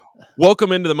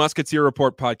Welcome into the Musketeer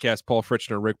Report podcast. Paul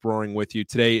Fritschner and Rick Broering with you.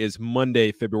 Today is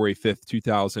Monday, February 5th,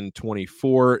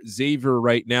 2024. Xavier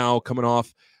right now coming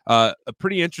off a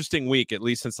pretty interesting week, at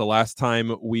least since the last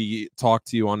time we talked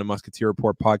to you on the Musketeer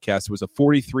Report podcast. It was a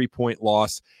 43-point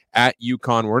loss at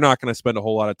UConn. We're not going to spend a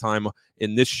whole lot of time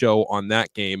in this show on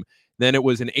that game. Then it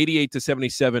was an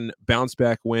 88-77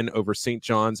 bounce-back win over St.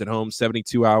 John's at home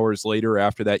 72 hours later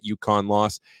after that UConn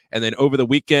loss. And then over the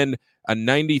weekend, a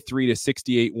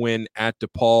 93-68 win at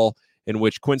DePaul, in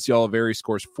which Quincy Olivari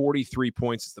scores 43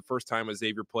 points. It's the first time a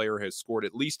Xavier player has scored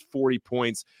at least 40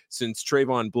 points since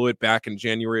Trayvon blew it back in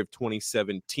January of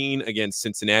 2017 against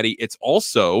Cincinnati. It's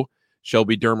also,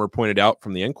 Shelby Dermer pointed out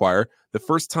from the Enquirer, the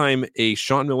first time a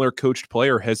Sean Miller coached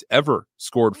player has ever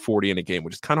scored 40 in a game,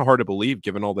 which is kind of hard to believe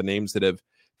given all the names that have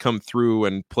come through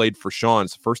and played for Sean.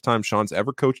 It's the first time Sean's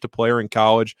ever coached a player in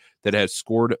college that has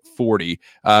scored 40.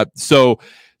 So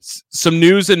some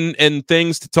news and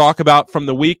things to talk about from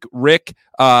the week. Rick,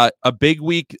 a big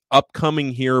week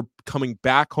upcoming here, coming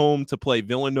back home to play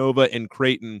Villanova and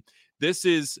Creighton.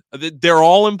 They're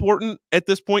all important at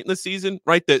this point in the season,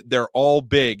 right? They're all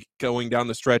big going down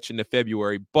the stretch into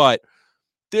February, but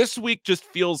this week just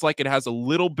feels like it has a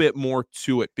little bit more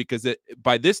to it because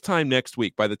by this time next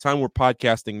week, by the time we're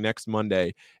podcasting next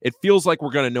Monday, it feels like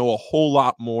we're going to know a whole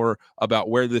lot more about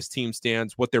where this team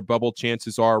stands, what their bubble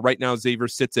chances are. Right now, Xavier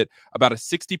sits at about a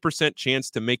 60% chance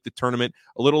to make the tournament,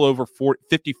 a little over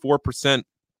 54%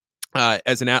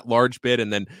 as an at-large bid,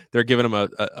 and then they're giving them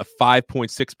a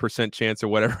 5.6% chance or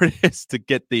whatever it is to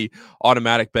get the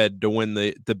automatic bid to win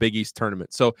the Big East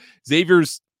tournament. So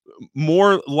Xavier's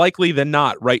more likely than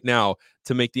not right now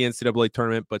to make the NCAA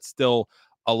tournament, but still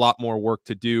a lot more work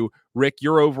to do. Rick,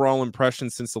 your overall impression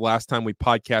since the last time we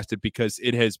podcasted, because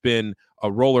it has been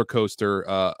a roller coaster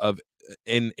of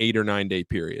an 8 or 9 day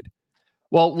period.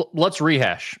 Well, let's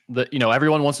rehash.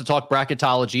 Everyone wants to talk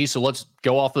bracketology, so let's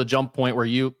go off the jump point where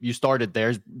you started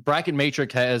there. Bracket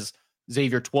Matrix has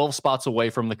Xavier 12 spots away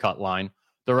from the cut line.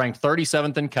 They're ranked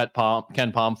 37th in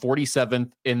KenPom,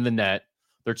 47th in the net.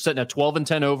 They're sitting at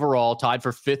 12-10 overall, tied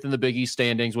for 5th in the Big East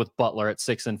standings with Butler at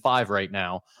 6-5 right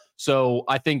now. So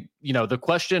I think, the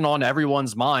question on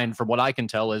everyone's mind, from what I can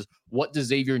tell, is what does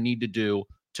Xavier need to do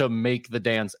to make the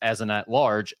dance as an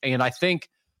at-large? And I think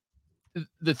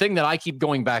the thing that I keep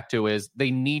going back to is they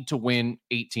need to win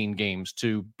 18 games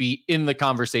to be in the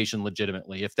conversation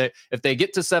legitimately. If they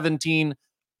get to 17,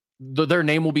 their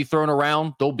name will be thrown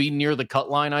around. They'll be near the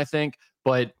cut line, I think,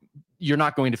 but you're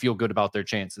not going to feel good about their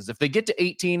chances. If they get to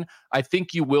 18, I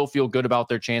think you will feel good about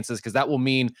their chances, because that will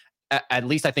mean at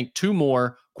least, I think, 2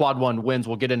 more quad 1 wins.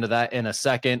 We'll get into that in a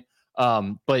second.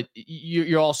 But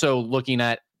you're also looking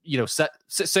at,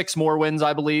 6 more wins,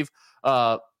 I believe.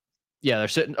 They're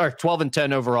sitting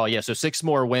 12-10 overall. Yeah. So 6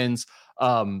 more wins.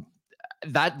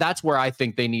 That's where I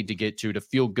think they need to get to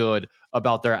feel good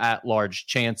about their at-large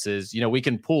chances. We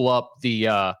can pull up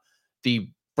the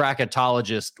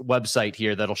bracketologist website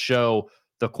here that'll show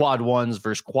the quad 1s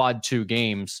versus quad 2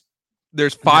 games.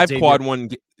 There's 5 quad 1.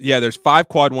 Yeah, there's 5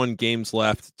 quad 1 games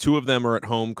left. 2 of them are at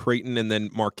home, Creighton and then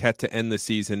Marquette to end the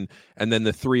season. And then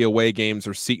the 3 away games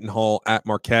are Seton Hall, at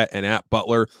Marquette, and at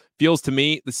Butler. Feels to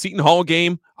me the Seton Hall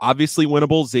game, obviously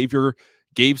winnable. Xavier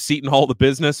gave Seton Hall the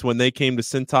business when they came to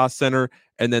Cintas Center.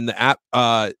 And then the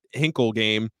at Hinkle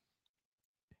game,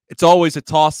 it's always a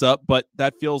toss-up, but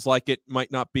that feels like it might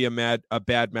not be a bad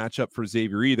matchup for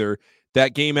Xavier either.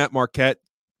 That game at Marquette,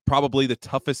 probably the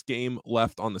toughest game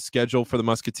left on the schedule for the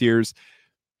Musketeers.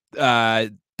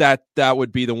 That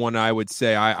would be the one I would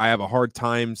say I have a hard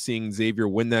time seeing Xavier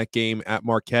win that game at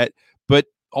Marquette. But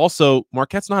also,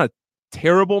 Marquette's not a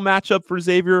terrible matchup for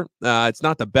Xavier. It's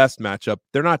not the best matchup.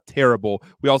 They're not terrible.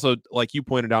 We also, like you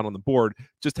pointed out on the board,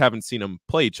 just haven't seen them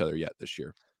play each other yet this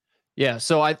year. Yeah,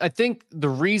 so I think the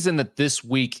reason that this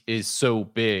week is so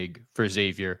big for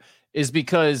Xavier is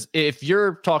because if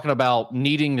you're talking about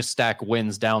needing to stack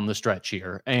wins down the stretch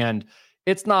here, and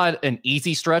it's not an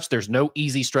easy stretch, there's no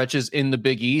easy stretches in the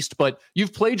Big East, but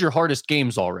you've played your hardest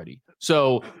games already.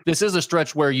 So this is a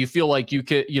stretch where you feel like you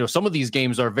could, some of these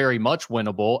games are very much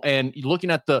winnable. And looking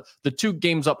at the 2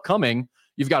 games upcoming,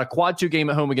 you've got a quad 2 game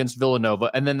at home against Villanova,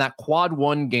 and then that quad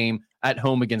 1 game at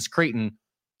home against Creighton.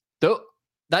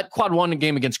 That quad 1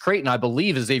 game against Creighton, I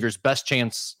believe, is Xavier's best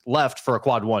chance left for a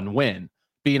quad 1 win,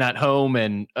 being at home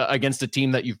and against a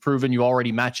team that you've proven you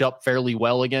already match up fairly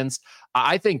well against.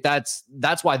 I think that's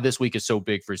why this week is so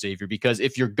big for Xavier, because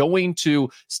if you're going to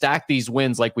stack these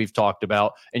wins like we've talked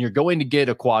about, and you're going to get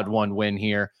a quad 1 win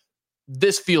here,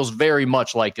 this feels very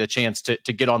much like a chance to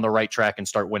get on the right track and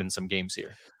start winning some games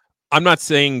here. I'm not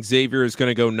saying Xavier is going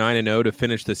to go 9-0 to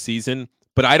finish the season,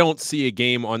 but I don't see a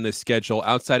game on this schedule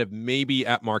outside of maybe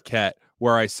at Marquette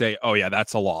where I say, oh yeah,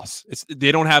 that's a loss.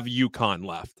 They don't have UConn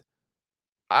left.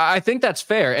 I think that's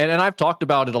fair. And I've talked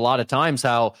about it a lot of times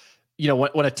how,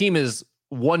 when a team is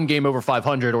one game over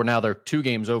 500 or now they're 2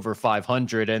 games over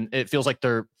 500 and it feels like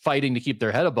they're fighting to keep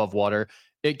their head above water,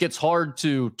 it gets hard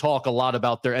to talk a lot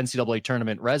about their NCAA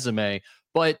tournament resume.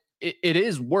 But it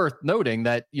is worth noting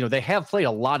that, they have played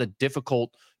a lot of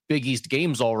difficult Big East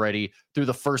games already through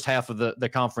the first half of the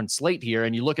conference slate here.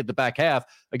 And you look at the back half,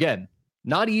 again,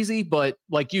 not easy, but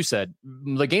like you said,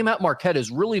 the game at Marquette is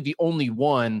really the only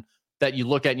one that you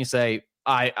look at and you say,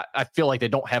 I feel like they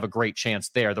don't have a great chance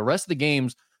there. The rest of the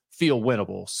games feel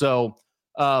winnable. So,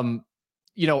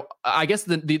 I guess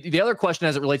the other question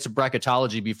as it relates to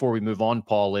bracketology before we move on,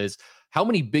 Paul, is how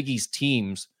many Big East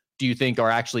teams do you think are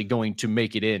actually going to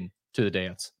make it in to the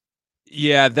dance?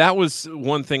 Yeah, that was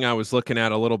one thing I was looking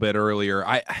at a little bit earlier.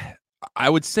 I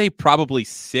would say probably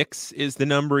 6 is the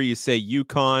number. You say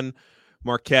UConn,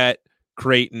 Marquette,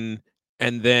 Creighton,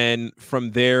 and then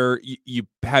from there you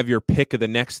have your pick of the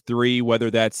next 3, whether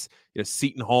that's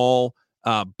Seton Hall.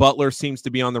 Butler seems to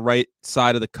be on the right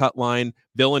side of the cut line.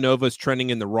 Villanova is trending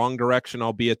in the wrong direction,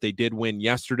 albeit they did win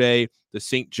yesterday. The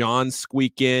St. John's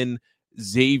squeak in.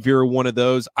 Xavier, one of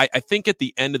those. I think at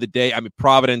the end of the day,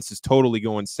 Providence is totally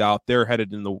going south. They're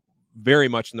headed very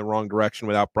much in the wrong direction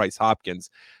without Bryce Hopkins.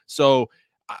 So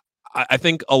I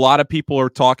think a lot of people are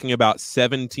talking about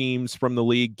 7 teams from the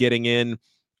league getting in.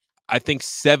 I think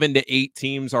 7 to 8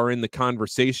 teams are in the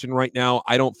conversation right now.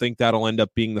 I don't think that'll end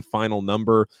up being the final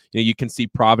number. You can see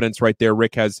Providence right there.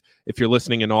 Rick has, if you're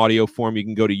listening in audio form, you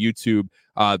can go to YouTube.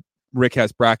 Rick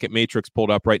has Bracket Matrix pulled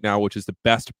up right now, which is the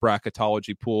best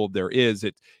bracketology pool there is.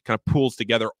 It kind of pulls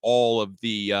together all of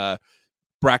the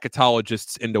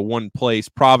bracketologists into one place.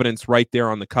 Providence right there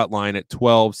on the cut line at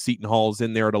 12. Seton Hall's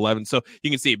in there at 11. So you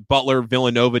can see Butler,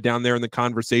 Villanova down there in the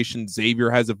conversation. Xavier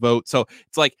has a vote. So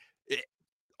it's like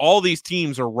all these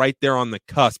teams are right there on the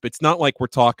cusp. It's not like we're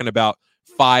talking about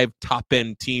 5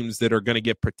 top-end teams that are going to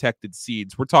get protected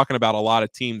seeds. We're talking about a lot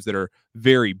of teams that are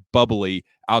very bubbly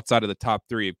outside of the top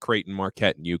 3 of Creighton,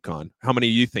 Marquette, and UConn. How many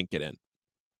do you think get in?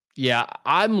 Yeah,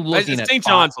 I'm looking at St.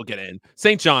 John's will get in.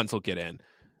 St. John's will get in.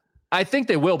 I think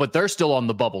they will, but they're still on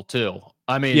the bubble too.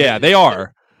 Yeah, they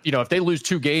are. If they lose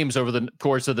 2 games over the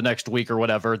course of the next week or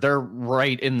whatever, they're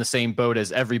right in the same boat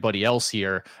as everybody else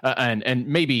here, and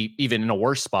maybe even in a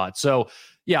worse spot. So,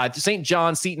 yeah, St.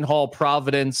 John, Seton Hall,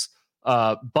 Providence,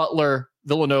 Butler,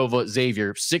 Villanova,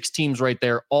 Xavier, 6 teams right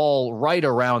there, all right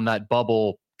around that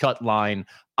bubble cut line.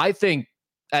 I think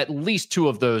at least 2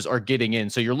 of those are getting in.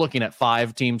 So you're looking at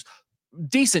 5 teams.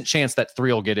 Decent chance that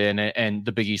 3 will get in, and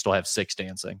the Big East will have 6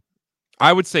 dancing.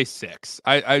 I would say 6.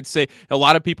 I'd say a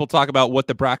lot of people talk about what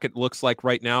the bracket looks like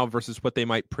right now versus what they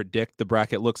might predict the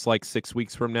bracket looks like 6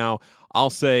 weeks from now. I'll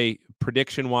say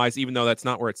prediction-wise, even though that's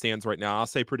not where it stands right now, I'll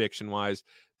say prediction-wise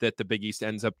that the Big East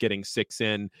ends up getting 6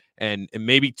 in, and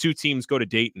maybe 2 teams go to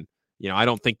Dayton. I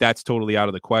don't think that's totally out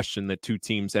of the question that 2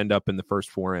 teams end up in the first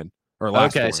 4 in or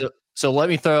last. Okay, 4 in. So let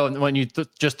me throw, when you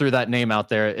just threw that name out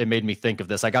there, it made me think of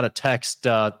this. I got a text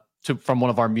from one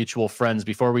of our mutual friends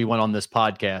before we went on this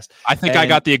podcast. I think I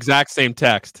got the exact same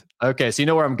text. Okay, so you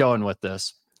know where I'm going with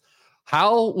this.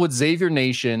 How would Xavier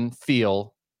Nation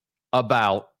feel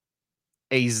about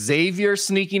a Xavier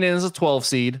sneaking in as a 12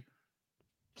 seed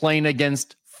playing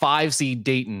against 5 seed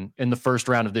Dayton in the first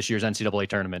round of this year's NCAA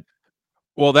tournament?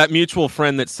 Well, that mutual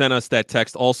friend that sent us that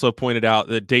text also pointed out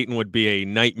that Dayton would be a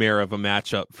nightmare of a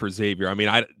matchup for Xavier.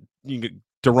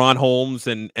 Deron Holmes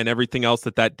and everything else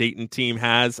that Dayton team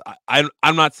has.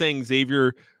 I'm not saying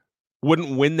Xavier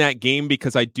wouldn't win that game,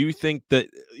 because I do think that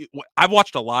I've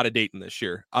watched a lot of Dayton this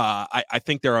year. I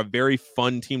think they're a very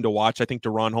fun team to watch. I think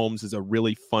Deron Holmes is a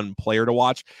really fun player to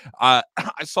watch. I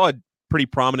saw a pretty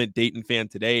prominent Dayton fan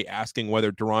today asking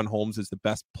whether Deron Holmes is the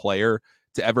best player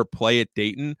to ever play at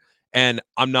Dayton. And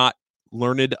I'm not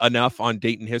learned enough on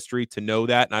Dayton history to know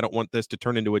that. And I don't want this to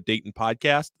turn into a Dayton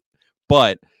podcast,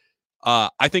 but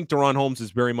I think Deron Holmes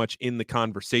is very much in the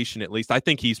conversation, at least. I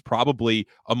think he's probably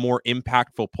a more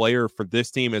impactful player for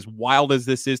this team, as wild as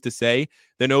this is to say,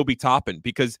 than Obi Toppin.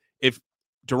 Because if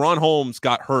Deron Holmes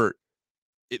got hurt,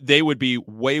 they would be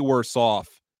way worse off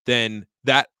than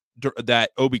that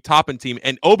Obi Toppin team.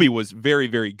 And Obi was very,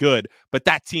 very good, but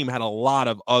that team had a lot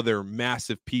of other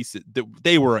massive pieces.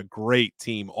 They were a great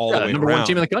team all the way number around. 1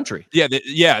 team in the country.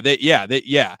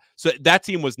 Yeah. So that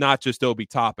team was not just Obi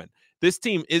Toppin. This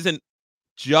team isn't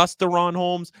just Deron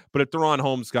Holmes, but if Deron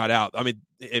Holmes got out,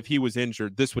 if he was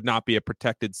injured, this would not be a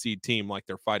protected seed team like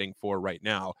they're fighting for right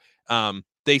now.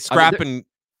 They scrap and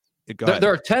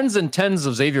There are tens and tens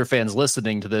of Xavier fans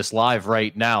listening to this live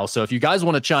right now. So if you guys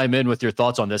want to chime in with your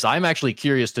thoughts on this, I'm actually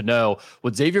curious to know,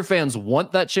 would Xavier fans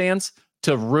want that chance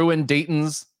to ruin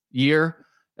Dayton's year?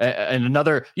 And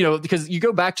another, because you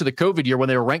go back to the COVID year when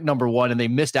they were ranked number 1 and they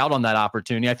missed out on that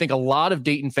opportunity. I think a lot of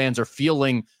Dayton fans are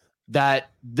feeling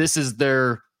that this is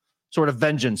their sort of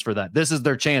vengeance for that. This is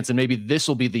their chance. And maybe this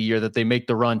will be the year that they make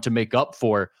the run to make up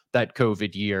for that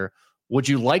COVID year. Would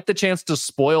you like the chance to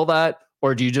spoil that?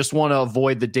 Or do you just want to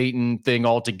avoid the Dayton thing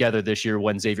altogether this year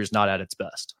when Xavier's not at its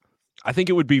best? I think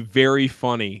it would be very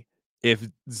funny if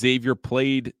Xavier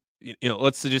played,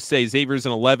 let's just say Xavier's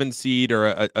an 11 seed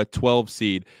or a 12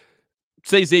 seed.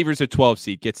 Say Xavier's a 12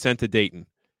 seed, gets sent to Dayton.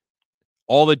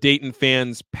 All the Dayton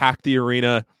fans pack the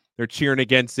arena. They're cheering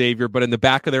against Xavier, but in the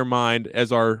back of their mind,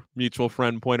 as our mutual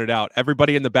friend pointed out,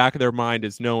 everybody in the back of their mind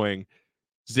is knowing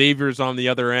Xavier's on the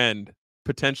other end,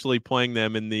 potentially playing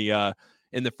them in the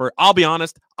first. I'll be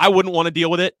honest, I wouldn't want to deal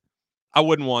with it. I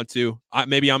wouldn't want to.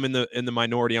 Maybe I'm in the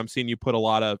minority. I'm seeing you put a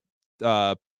lot of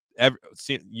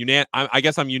I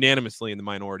guess I'm unanimously in the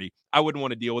minority. I wouldn't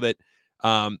want to deal with it.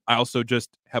 I also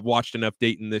just have watched enough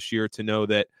Dayton this year to know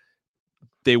that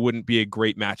they wouldn't be a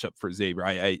great matchup for Xavier.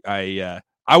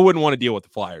 I wouldn't want to deal with the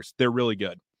Flyers. They're really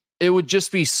good. It would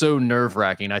just be so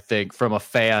nerve-wracking, I think, from a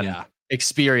fan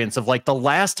experience of like the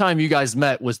last time you guys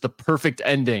met was the perfect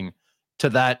ending to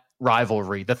that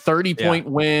rivalry. The 30-point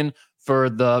win for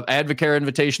the Advocare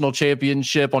Invitational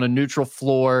Championship on a neutral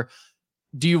floor.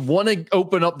 Do you want to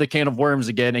open up the can of worms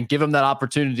again and give them that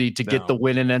opportunity to get the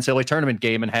win in an NCAA tournament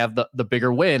game and have the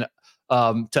bigger win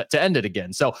to end it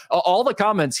again? So all the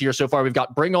comments here so far, we've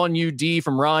got Bring On UD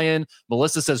from Ryan.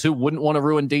 Melissa says, who wouldn't want to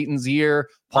ruin Dayton's year?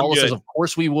 Paula says, of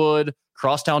course we would.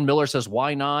 Crosstown Miller says,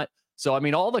 why not? So, I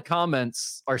mean, all the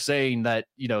comments are saying that,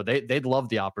 they'd love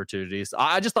the opportunities.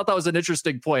 I just thought that was an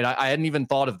interesting point. I hadn't even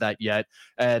thought of that yet.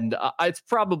 And it's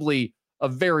probably a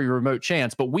very remote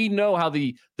chance, but we know how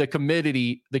the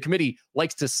committee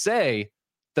likes to say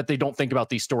that they don't think about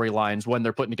these storylines when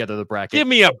they're putting together the bracket. Give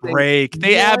me a break.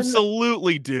 They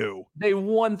absolutely do. They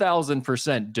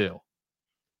 1000% do.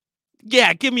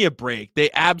 Yeah, give me a break.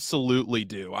 They absolutely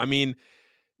do. I mean,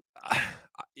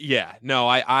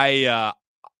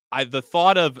 the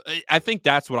thought of, I think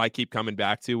that's what I keep coming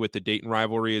back to with the Dayton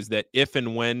rivalry is that if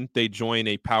and when they join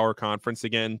a power conference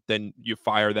again, then you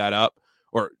fire that up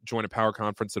or join a power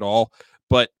conference at all.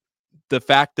 But the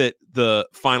fact that the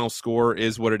final score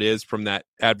is what it is from that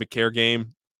Advocare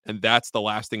game, and that's the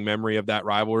lasting memory of that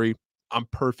rivalry, I'm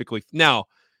perfectly now.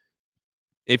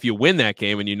 If you win that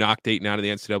game and you knock Dayton out of the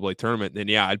NCAA tournament, then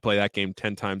I'd play that game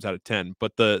 10 times out of 10.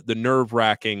 But the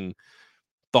nerve-wracking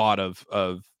thought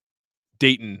of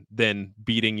Dayton then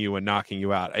beating you and knocking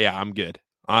you out, I'm good.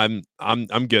 I'm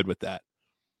good with that.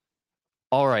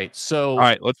 All right,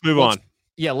 let's move on.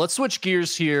 Yeah, let's switch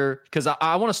gears here because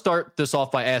I want to start this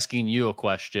off by asking you a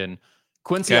question.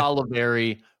 Quincy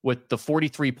Olivari with the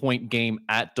 43-point game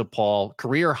at DePaul,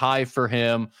 career high for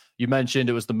him. You mentioned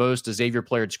it was the most a Xavier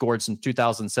player had scored since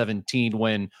 2017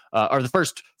 when, or the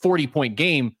first 40-point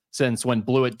game since when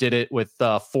Blewett did it with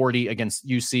 40 against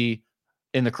UC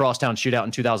in the Crosstown shootout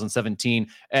in 2017,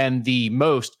 and the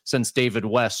most since David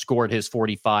West scored his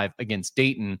 45 against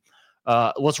Dayton.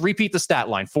 Let's repeat the stat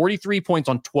line. 43 points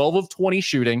on 12 of 20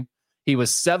 shooting. He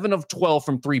was 7 of 12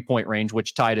 from three-point range,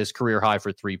 which tied his career high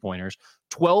for three-pointers.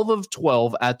 12 of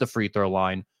 12 at the free throw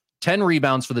line. 10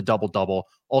 rebounds for the double-double.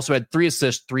 Also had 3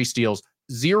 assists, 3 steals,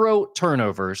 0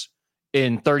 turnovers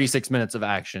in 36 minutes of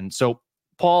action. So,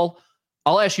 Paul,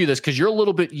 I'll ask you this because you're a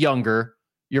little bit younger.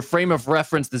 Your frame of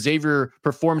reference, the Xavier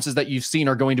performances that you've seen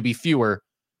are going to be fewer.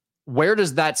 Where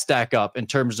does that stack up in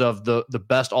terms of the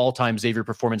best all-time Xavier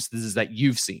performances that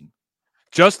you've seen?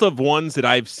 Just of ones that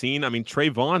I've seen, I mean, Trey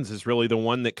Vaughn's is really the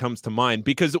one that comes to mind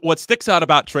because what sticks out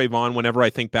about Trey Vaughn whenever I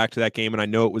think back to that game, and I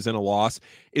know it was in a loss,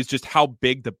 is just how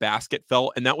big the basket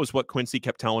felt. And that was what Quincy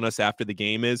kept telling us after the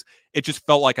game is it just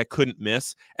felt like I couldn't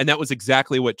miss. And that was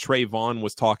exactly what Trey Vaughn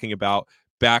was talking about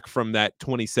back from that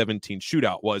 2017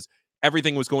 shootout was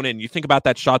everything was going in. You think about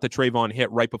that shot that Trey Vaughn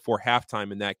hit right before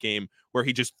halftime in that game where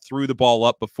he just threw the ball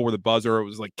up before the buzzer. It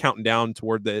was like counting down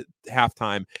toward the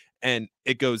halftime and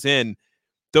it goes in.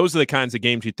 Those are the kinds of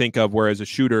games you think of where as a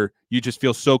shooter, you just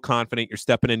feel so confident you're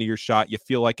stepping into your shot. You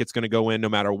feel like it's going to go in no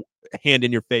matter hand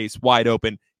in your face, wide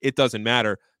open. It doesn't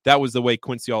matter. That was the way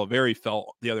Quincy Olivari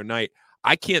felt the other night.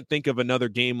 I can't think of another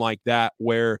game like that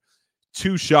where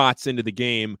 2 shots into the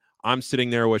game, I'm sitting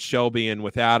there with Shelby and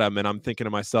with Adam, and I'm thinking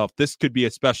to myself, this could be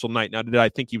a special night. Now, did I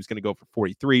think he was going to go for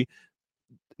 43?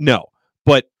 No.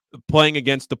 But playing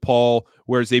against DePaul,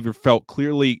 where Xavier felt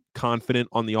clearly confident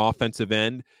on the offensive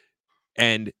end,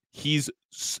 and he's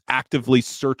actively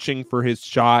searching for his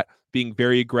shot, being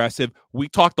very aggressive. We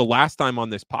talked the last time on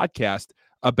this podcast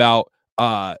about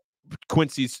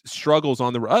Quincy's struggles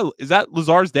on the. Oh, is that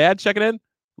Lazar's dad checking in?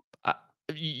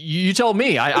 You tell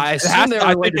me. I assume they're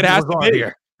related it has to to be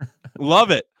here.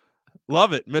 Love it,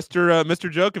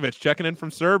 Mr. Djokovic checking in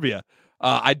from Serbia.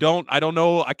 I don't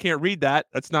know. I can't read that.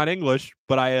 That's not English,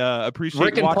 but I appreciate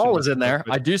Rick and Paul is in there.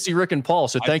 I do see Rick and Paul,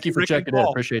 so thank you for checking in.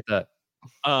 Appreciate that.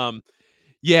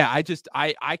 Yeah,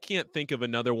 I can't think of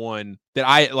another one that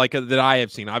I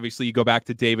have seen. Obviously, you go back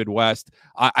to David West.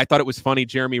 I thought it was funny.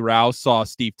 Jeremy Rouse saw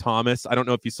Steve Thomas. I don't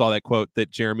know if you saw that quote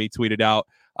that Jeremy tweeted out.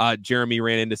 Jeremy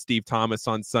ran into Steve Thomas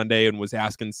on Sunday and was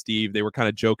asking Steve. They were kind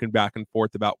of joking back and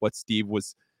forth about what Steve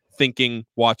was thinking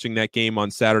watching that game on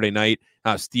Saturday night.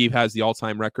 Steve has the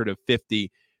all-time record of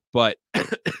 50, but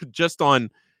just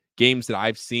on games that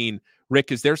I've seen,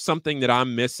 Rick, is there something that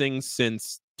I'm missing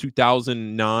since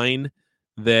 2009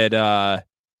 that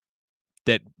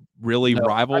really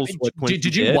rivals what Quincy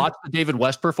did you watch the David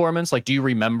West performance? Like, do you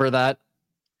remember that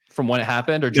from when it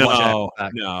happened, or did you watch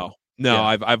it No.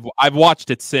 Yeah. I've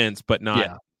watched it since, but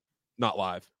not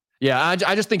live. Yeah,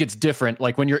 I just think it's different.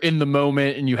 Like when you're in the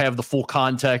moment and you have the full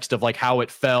context of like how it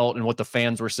felt and what the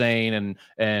fans were saying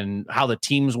and how the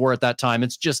teams were at that time,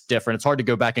 it's just different. It's hard to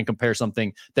go back and compare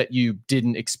something that you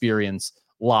didn't experience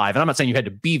live. And I'm not saying you had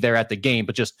to be there at the game,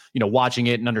 but just, watching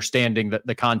it and understanding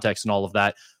the context and all of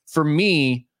that. For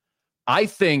me, I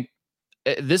think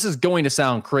this is going to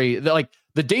sound crazy. Like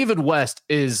the David West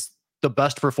is the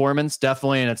best performance,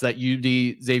 definitely, and it's that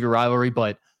UD Xavier rivalry,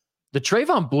 but the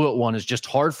Trayvon Blewett one is just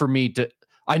hard for me to,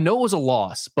 I know it was a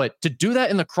loss, but to do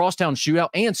that in the crosstown shootout,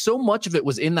 and so much of it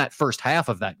was in that first half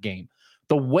of that game.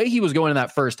 The way he was going in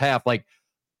that first half, like,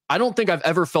 I don't think I've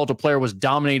ever felt a player was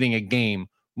dominating a game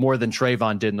more than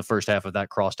Trayvon did in the first half of that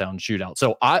crosstown shootout.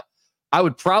 So I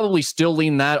would probably still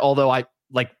lean that, although I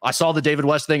saw the David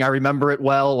West thing. I remember it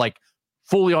well, like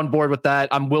fully on board with that.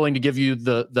 I'm willing to give you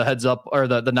the heads up or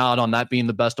the nod on that being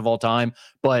the best of all time.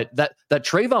 But that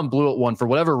Trayvon Blewett one, for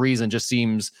whatever reason, just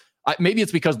seems, maybe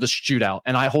it's because of the shootout,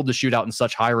 and I hold the shootout in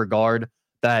such high regard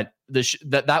that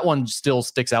that one still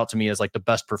sticks out to me as like the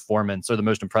best performance or the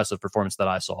most impressive performance that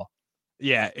I saw.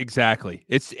 Yeah, exactly.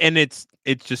 It's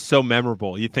just so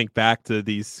memorable. You think back to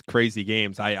these crazy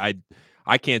games. I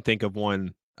can't think of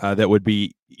one that would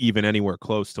be even anywhere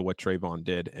close to what Trayvon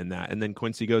did in that. And then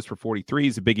Quincy goes for 43.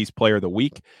 He's the Big East Player of the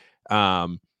Week.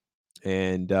 So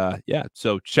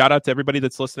shout out to everybody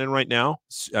that's listening right now.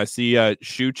 I see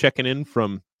Shu checking in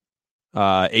from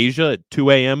Asia at 2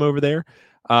 a.m. over there.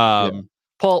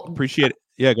 Paul, appreciate it.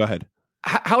 Yeah, go ahead.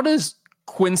 How does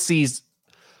Quincy's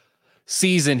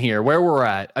season here, where we're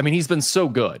at, I mean, he's been so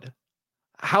good.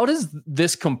 How does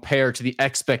this compare to the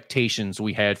expectations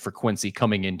we had for Quincy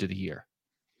coming into the year?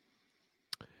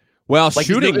 Well, like,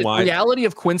 shooting is the reality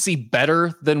of Quincy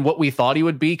better than what we thought he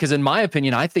would be? Because in my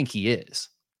opinion, I think he is.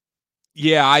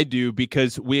 Yeah, I do,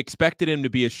 because we expected him to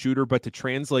be a shooter, but to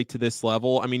translate to this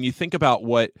level, I mean, you think about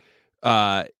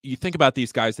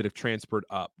these guys that have transferred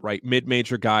up, right?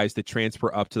 Mid-major guys that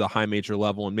transfer up to the high major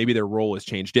level, and maybe their role has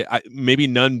changed. Maybe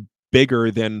none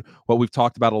bigger than what we've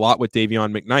talked about a lot with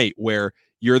Davion McKnight, where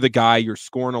you're the guy, you're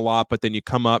scoring a lot, but then you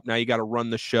come up, now you got to run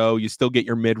the show, you still get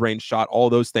your mid-range shot, all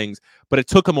those things. But it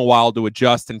took him a while to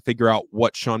adjust and figure out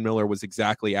what Sean Miller was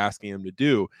exactly asking him to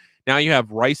do. Now you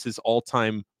have Rice's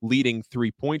all-time leading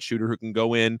three-point shooter who can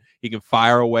go in, he can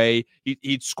fire away.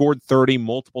 He'd scored 30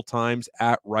 multiple times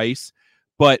at Rice,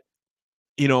 but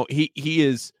he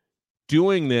is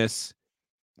doing this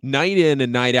night in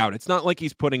and night out. It's not like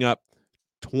he's putting up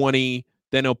 20,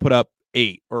 then he'll put up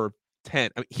 8 or 10.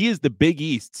 I mean, he is the Big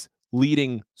East's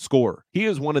leading scorer. He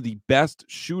is one of the best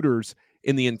shooters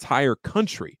in the entire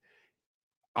country.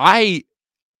 I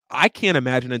can't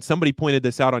imagine, and somebody pointed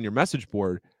this out on your message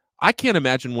board, I can't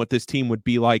imagine what this team would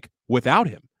be like without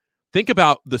him. Think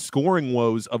about the scoring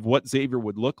woes of what Xavier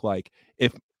would look like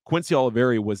if Quincy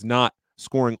Olivari was not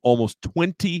scoring almost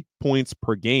 20 points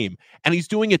per game. And he's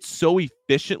doing it so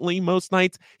efficiently most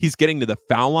nights. He's getting to the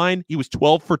foul line. He was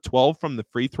 12 for 12 from the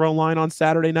free throw line on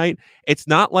Saturday night. It's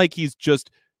not like he's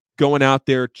just going out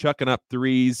there chucking up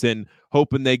threes and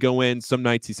hoping they go in. Some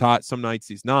nights he's hot, some nights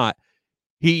he's not.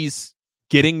 He's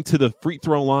getting to the free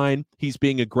throw line. He's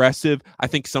being aggressive. I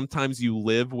think sometimes you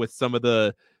live with some of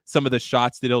the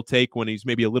shots that he'll take when he's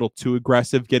maybe a little too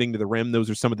aggressive getting to the rim. Those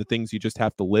are some of the things you just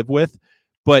have to live with.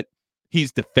 But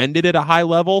he's defended at a high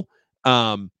level.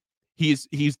 He's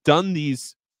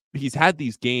had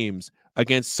these games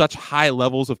against such high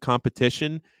levels of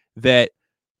competition that,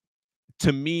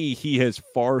 to me, he has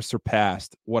far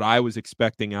surpassed what I was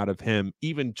expecting out of him,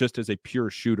 even just as a pure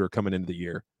shooter coming into the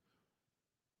year.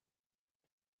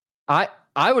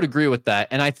 I would agree with that.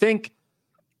 And I think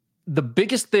the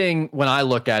biggest thing when I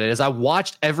look at it is I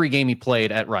watched every game he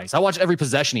played at Rice. I watched every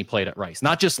possession he played at Rice,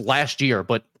 not just last year,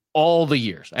 but all the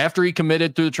years. After he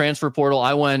committed through the transfer portal,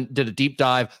 I went, did a deep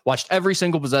dive, watched every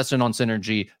single possession on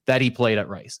Synergy that he played at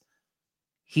Rice.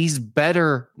 He's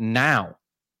better now.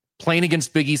 Playing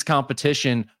against Big East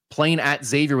competition, playing at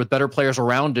Xavier with better players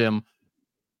around him,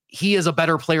 he is a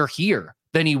better player here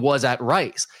than he was at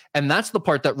Rice. And that's the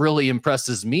part that really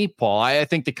impresses me, Paul. I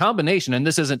think the combination, and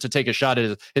this isn't to take a shot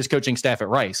at his coaching staff at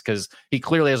Rice, because he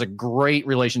clearly has a great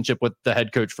relationship with the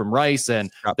head coach from Rice. And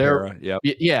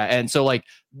and so like,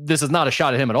 this is not a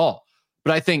shot at him at all.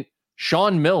 But I think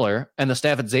Sean Miller and the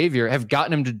staff at Xavier have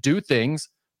gotten him to do things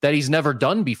that he's never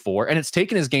done before. And it's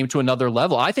taken his game to another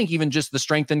level. I think even just the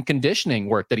strength and conditioning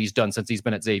work that he's done since he's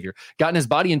been at Xavier, gotten his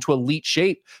body into elite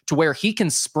shape to where he can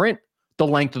sprint the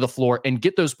length of the floor and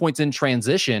get those points in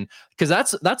transition, because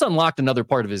that's unlocked another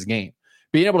part of his game.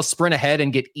 Being able to sprint ahead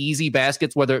and get easy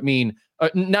baskets, whether it mean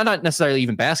not necessarily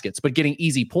even baskets, but getting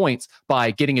easy points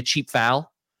by getting a cheap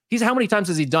foul. How many times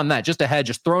has he done that? Just ahead,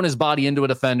 just thrown his body into a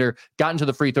defender, gotten to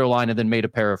the free throw line, and then made a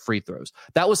pair of free throws.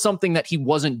 That was something that he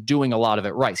wasn't doing a lot of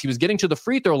at Rice. He was getting to the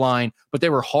free throw line, but they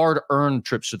were hard-earned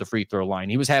trips to the free throw line.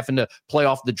 He was having to play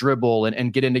off the dribble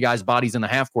and get into guys' bodies in the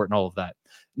half court and all of that.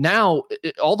 Now,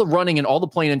 all the running and all the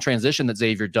playing in transition that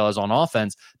Xavier does on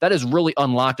offense, that has really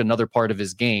unlocked another part of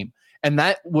his game. And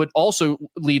that would also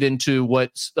lead into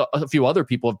what a few other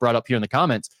people have brought up here in the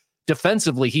comments.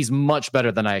 Defensively, he's much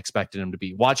better than I expected him to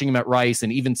be. Watching him at Rice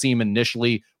and even see him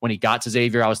initially when he got to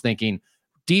Xavier, I was thinking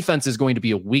defense is going to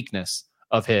be a weakness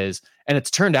of his. And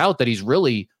it's turned out that he's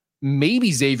really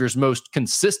maybe Xavier's most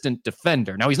consistent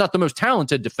defender. Now, he's not the most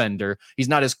talented defender. He's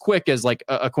not as quick as like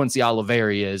a Quincy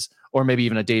Olivari is, or maybe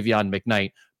even a Davion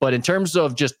McKnight. But in terms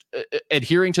of just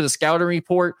adhering to the scouting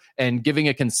report and giving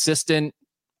a consistent,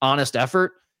 honest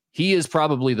effort, he is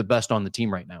probably the best on the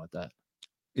team right now at that.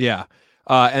 Yeah.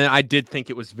 And I did think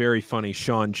it was very funny,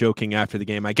 Sean joking after the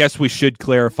game. I guess we should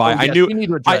clarify. We need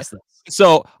to address this.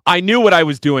 So I knew what I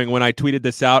was doing when I tweeted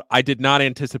this out. I did not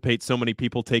anticipate so many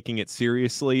people taking it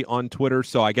seriously on Twitter,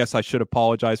 so I guess I should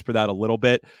apologize for that a little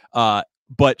bit.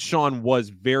 But Sean was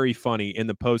very funny in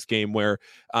the post game where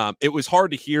it was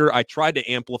hard to hear. I tried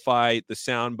to amplify the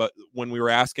sound, but when we were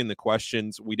asking the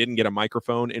questions, we didn't get a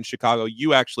microphone in Chicago.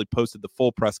 You actually posted the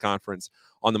full press conference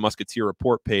on the Musketeer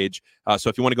report page. So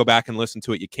if you want to go back and listen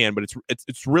to it, you can, but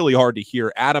it's really hard to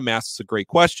hear. Adam asks a great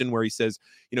question where he says,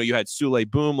 you had Sule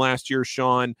Boom last year,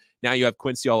 Sean. Now you have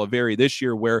Quincy Olivari this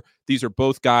year, where these are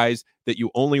both guys that you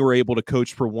only were able to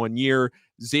coach for 1 year.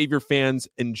 Xavier fans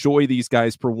enjoy these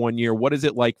guys for 1 year. What is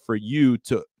it like for you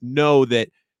to know that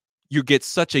you get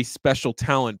such a special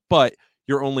talent, but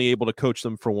you're only able to coach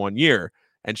them for 1 year?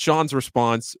 And Sean's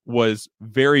response was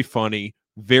very funny,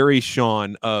 very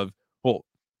Sean of, well,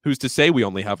 who's to say we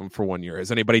only have them for 1 year?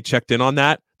 Has anybody checked in on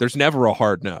that? There's never a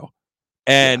hard no.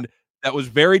 And that was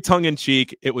very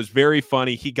tongue-in-cheek. It was very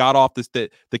funny. He got off the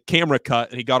camera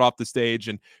cut, and he got off the stage,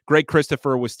 and Greg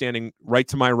Christopher was standing right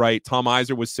to my right. Tom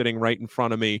Iser was sitting right in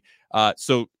front of me.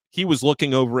 So he was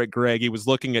looking over at Greg. He was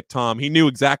looking at Tom. He knew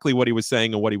exactly what he was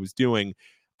saying and what he was doing.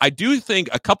 I do think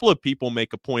a couple of people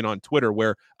make a point on Twitter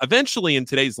where eventually in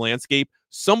today's landscape,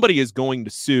 somebody is going to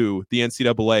sue the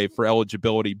NCAA for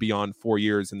eligibility beyond 4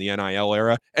 years in the NIL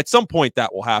era. At some point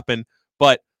that will happen.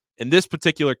 But in this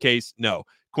particular case, no.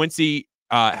 Quincy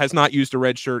has not used a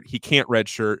red shirt. He can't red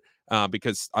shirt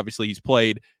because obviously he's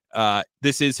played.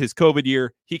 This is his COVID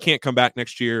year. He can't come back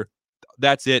next year.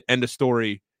 That's it. End of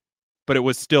story. But it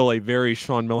was still a very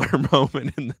Sean Miller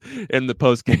moment in the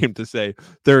post game to say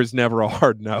there is never a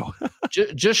hard no.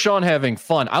 Just Sean having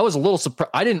fun. I was a little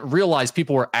surprised. I didn't realize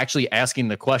people were actually asking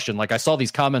the question. Like I saw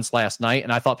these comments last night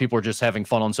and I thought people were just having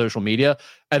fun on social media.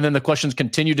 And then the questions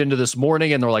continued into this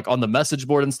morning and they're like on the message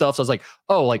board and stuff. So I was like,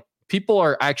 oh, like people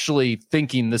are actually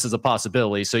thinking this is a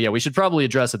possibility. So yeah, we should probably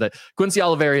address it. That Quincy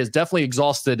Olivari has definitely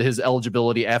exhausted his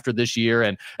eligibility after this year.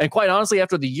 And quite honestly,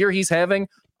 after the year he's having,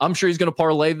 I'm sure he's going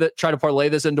to try to parlay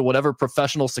this into whatever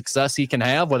professional success he can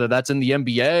have, whether that's in the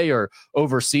NBA or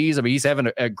overseas. I mean, he's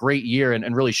having a great year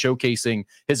and really showcasing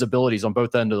his abilities on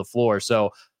both ends of the floor.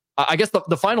 So I guess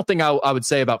the final thing I would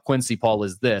say about Quincy, Paul,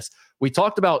 is this. We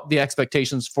talked about the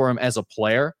expectations for him as a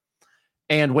player.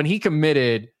 And when he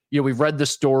committed, we've read the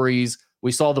stories.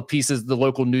 We saw the pieces the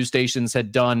local news stations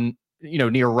had done,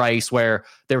 near Rice, where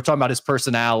they were talking about his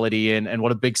personality and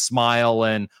what a big smile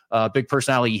and big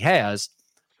personality he has.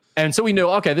 And so we know,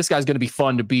 okay, this guy's going to be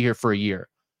fun to be here for a year.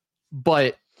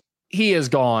 But he has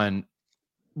gone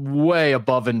way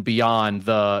above and beyond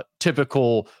the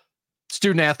typical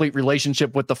student-athlete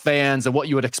relationship with the fans and what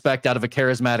you would expect out of a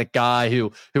charismatic guy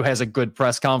who has a good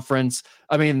press conference.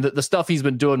 I mean, the stuff he's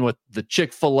been doing with the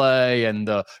Chick-fil-A and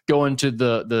the going to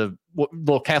the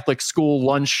little Catholic school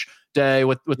lunch day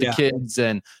with the kids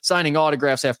and signing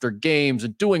autographs after games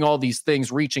and doing all these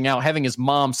things, reaching out, having his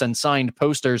mom send signed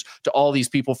posters to all these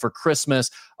people for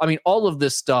Christmas. I mean, all of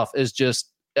this stuff is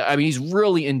just, I mean, he's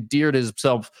really endeared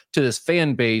himself to this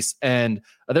fan base. And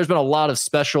there's been a lot of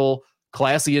special,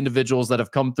 classy individuals that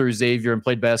have come through Xavier and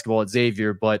played basketball at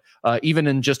Xavier. But even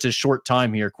in just his short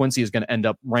time here, Quincy is going to end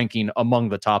up ranking among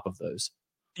the top of those.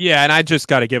 Yeah, and I just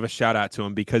got to give a shout out to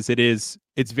him because it's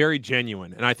very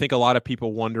genuine. And I think a lot of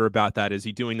people wonder about that. Is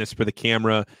he doing this for the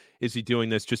camera? Is he doing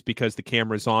this just because the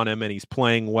camera's on him and he's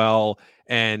playing well?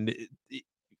 And,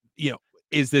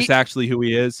 is this actually who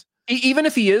he is? Even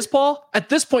if he is, Paul, at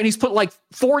this point, he's put like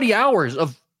 40 hours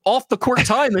of off the court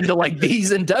time into like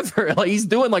these endeavor. Like he's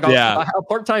doing like a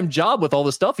part-time job with all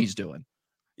the stuff he's doing.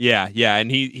 Yeah.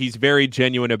 And he's very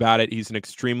genuine about it. He's an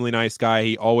extremely nice guy.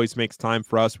 He always makes time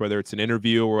for us, whether it's an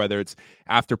interview or whether it's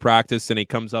after practice, and he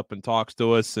comes up and talks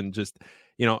to us and just,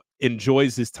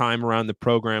 enjoys his time around the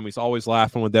program. He's always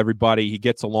laughing with everybody. He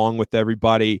gets along with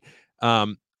everybody.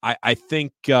 I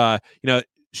think,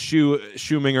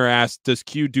 Schuminger asked, does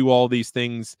Q do all these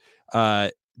things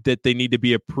that they need to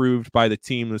be approved by the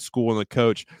team, the school, and the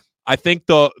coach? I think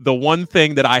the one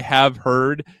thing that I have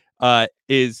heard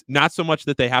is not so much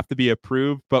that they have to be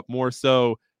approved, but more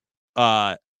so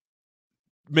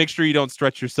make sure you don't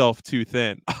stretch yourself too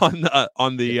thin on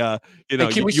the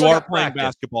you are playing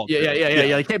basketball. Yeah.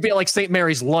 It can't be like St.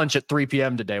 Mary's lunch at 3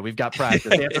 p.m. today. We've got practice.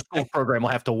 The after school program will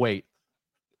have to wait.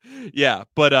 Yeah,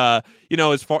 but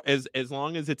as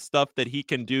long as it's stuff that he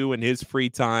can do in his free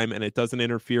time and it doesn't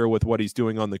interfere with what he's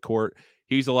doing on the court,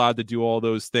 he's allowed to do all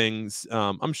those things.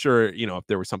 I'm sure, if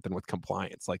there was something with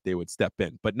compliance, like they would step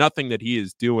in, but nothing that he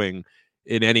is doing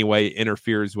in any way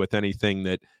interferes with anything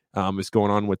that is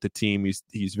going on with the team.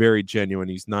 He's very genuine.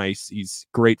 He's nice. He's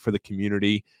great for the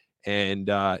community. And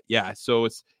so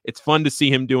it's fun to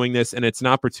see him doing this, and it's an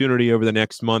opportunity over the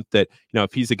next month that,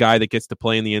 if he's a guy that gets to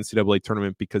play in the NCAA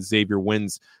tournament because Xavier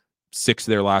wins 6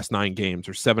 of their last 9 games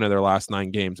or 7 of their last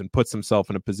 9 games and puts himself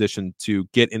in a position to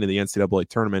get into the NCAA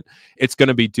tournament, it's going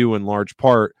to be due in large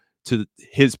part to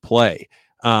his play.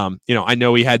 I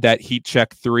know he had that heat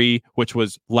check 3, which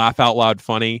was laugh out loud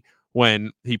funny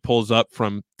when he pulls up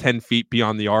from 10 feet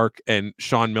beyond the arc and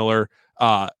Sean Miller,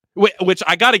 which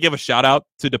I got to give a shout out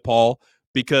to DePaul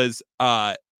because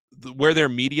where their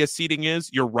media seating is,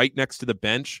 you're right next to the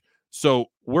bench. So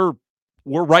we're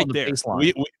right there.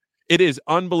 It is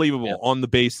unbelievable on the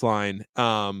baseline,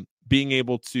 being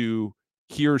able to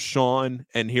hear Sean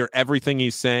and hear everything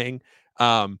he's saying.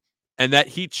 And that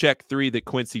heat check 3 that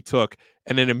Quincy took,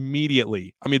 and then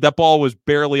immediately, that ball was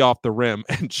barely off the rim,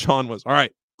 and Sean was, all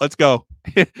right, let's go.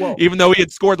 Even though he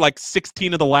had scored like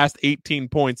 16 of the last 18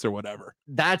 points or whatever.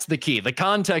 That's the key. The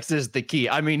context is the key.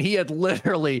 He had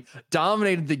literally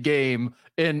dominated the game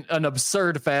in an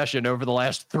absurd fashion over the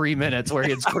last 3 minutes where he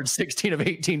had scored 16 of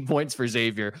 18 points for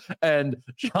Xavier. And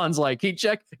Sean's like, heat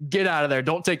check, get out of there.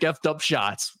 Don't take effed up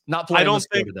shots. Not playing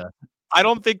I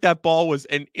don't think that ball was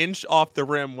an inch off the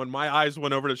rim when my eyes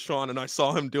went over to Sean and I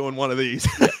saw him doing one of these.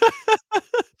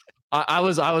 I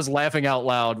was laughing out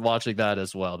loud watching that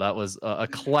as well. That was a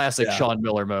classic Sean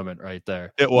Miller moment right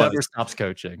there. It was. Never stops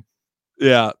coaching.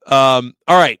 Yeah. All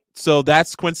right. So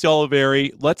that's Quincy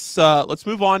Olivari. Let's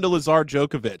move on to Lazar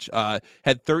Djokovic.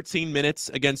 Had 13 minutes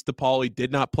against DePaul. He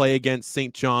did not play against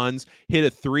St. John's. Hit a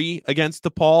 3 against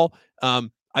DePaul.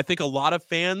 I think a lot of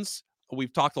fans,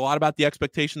 we've talked a lot about the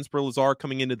expectations for Lazar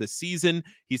coming into the season.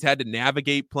 He's had to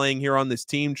navigate playing here on this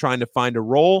team, trying to find a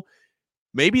role.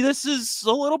 Maybe this is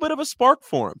a little bit of a spark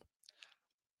for him.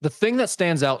 The thing that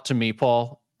stands out to me,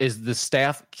 Paul, is the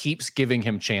staff keeps giving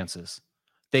him chances.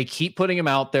 They keep putting him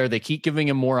out there. They keep giving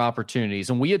him more opportunities.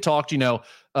 And we had talked,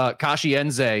 Kashi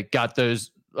Enze got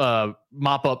those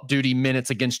mop-up duty minutes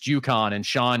against UConn, and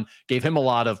Sean gave him a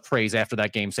lot of praise after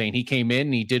that game, saying he came in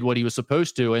and he did what he was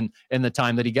supposed to in the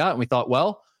time that he got. And we thought,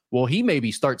 well, he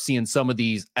maybe start seeing some of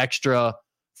these extra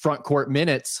front court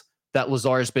minutes that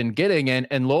Lazar has been getting.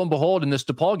 And lo and behold, in this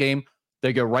DePaul game,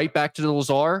 they go right back to the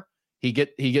Lazar. He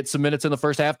gets some minutes in the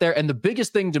first half there. And the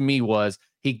biggest thing to me was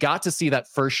he got to see that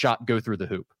first shot go through the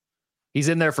hoop. He's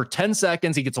in there for 10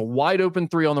 seconds. He gets a wide open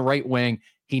 3 on the right wing.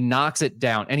 He knocks it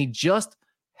down. And he just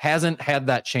hasn't had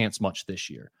that chance much this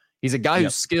year. He's a guy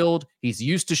who's skilled. He's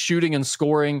used to shooting and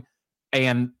scoring.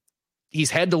 And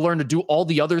he's had to learn to do all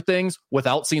the other things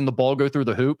without seeing the ball go through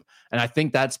the hoop. And I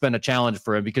think that's been a challenge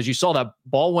for him because you saw that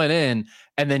ball went in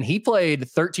and then he played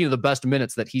 13 of the best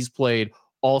minutes that he's played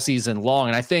all season long.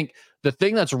 And I think the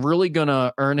thing that's really going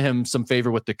to earn him some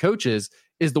favor with the coaches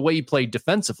is the way he played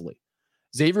defensively.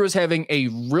 Xavier was having a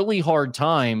really hard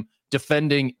time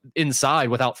defending inside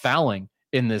without fouling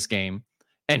in this game.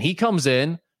 And he comes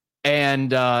in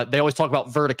and they always talk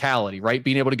about verticality, right?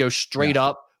 Being able to go straight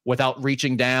up without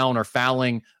reaching down or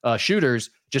fouling shooters,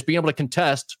 just being able to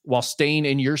contest while staying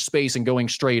in your space and going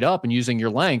straight up and using your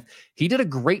length. He did a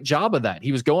great job of that.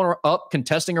 He was going up,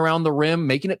 contesting around the rim,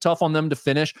 making it tough on them to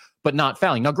finish, but not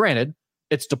fouling. Now, granted,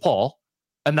 it's DePaul,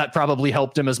 and that probably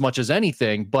helped him as much as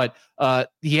anything, but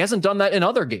he hasn't done that in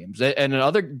other games. And in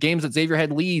other games that Xavier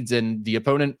had leads and the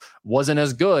opponent wasn't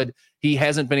as good, he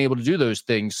hasn't been able to do those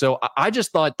things. So I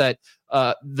just thought that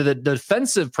the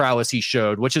defensive prowess he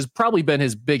showed, which has probably been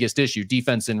his biggest issue,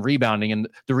 defense and rebounding, and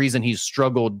the reason he's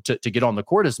struggled to get on the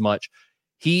court as much,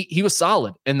 he was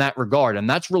solid in that regard. And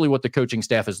that's really what the coaching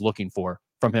staff is looking for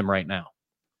from him right now.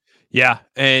 Yeah.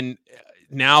 And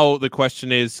now the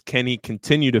question is, can he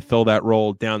continue to fill that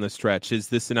role down the stretch? Is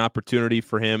this an opportunity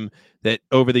for him that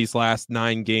over these last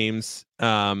 9 games,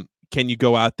 can you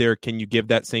go out there? Can you give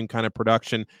that same kind of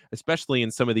production, especially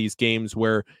in some of these games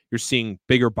where you're seeing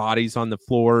bigger bodies on the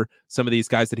floor, some of these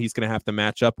guys that he's going to have to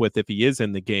match up with if he is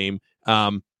in the game?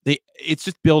 It's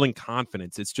just building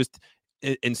confidence. It's just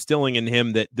instilling in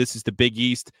him that this is the Big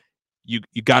East. You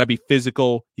got to be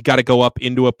physical. You got to go up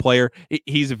into a player.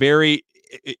 He's very...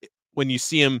 when you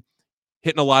see him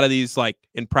hitting a lot of these, like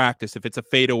in practice, if it's a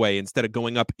fadeaway instead of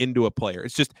going up into a player,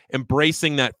 it's just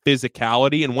embracing that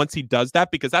physicality. And once he does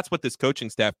that, because that's what this coaching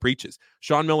staff preaches,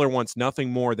 Sean Miller wants nothing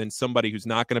more than somebody who's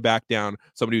not going to back down,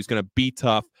 somebody who's going to be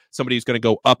tough, somebody who's going to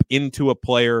go up into a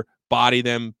player, body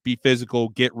them, be physical,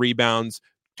 get rebounds,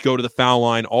 go to the foul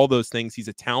line, all those things. He's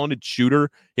a talented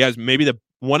shooter. He has maybe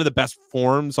one of the best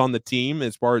forms on the team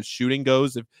as far as shooting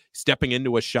goes, if stepping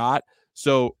into a shot.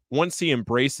 So once he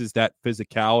embraces that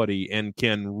physicality and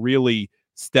can really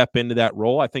step into that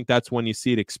role, I think that's when you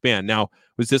see it expand. Now,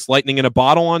 was this lightning in a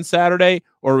bottle on Saturday,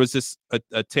 or was this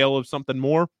a tale of something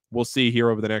more? We'll see here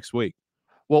over the next week.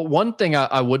 Well, one thing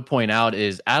I would point out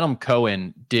is Adam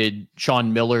Cohen did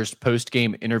Sean Miller's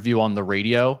post-game interview on the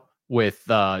radio with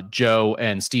Joe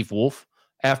and Steve Wolf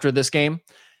after this game.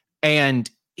 And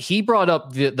he brought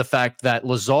up the fact that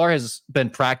Lazar has been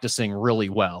practicing really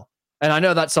well. And I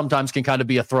know that sometimes can kind of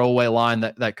be a throwaway line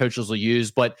that coaches will use.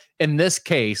 But in this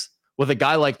case, with a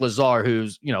guy like Lazar,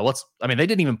 who's, they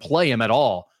didn't even play him at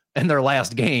all in their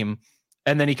last game.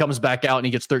 And then he comes back out and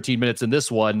he gets 13 minutes in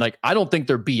this one. Like, I don't think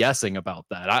they're BSing about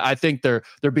that. I think they're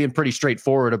being pretty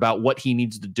straightforward about what he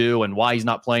needs to do and why he's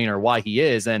not playing or why he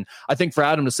is. And I think for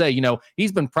Adam to say,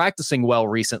 he's been practicing well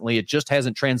recently, it just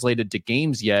hasn't translated to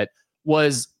games yet,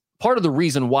 was part of the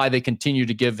reason why they continue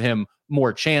to give him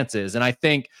more chances. And I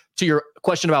think to your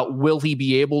question about will he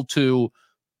be able to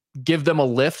give them a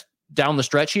lift down the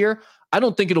stretch here, I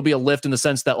don't think it'll be a lift in the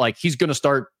sense that like he's going to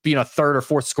start being a third or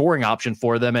fourth scoring option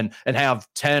for them and have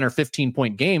 10 or 15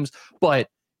 point games. But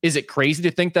is it crazy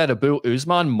to think that Abu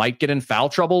Usman might get in foul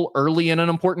trouble early in an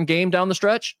important game down the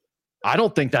stretch? I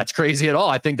don't think that's crazy at all.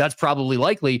 I think that's probably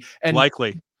likely. And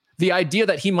the idea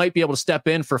that he might be able to step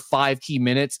in for 5 key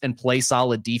minutes and play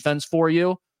solid defense for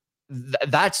you,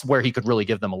 that's where he could really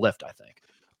give them a lift, I think.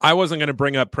 I wasn't going to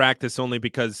bring up practice only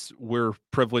because we're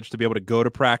privileged to be able to go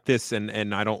to practice,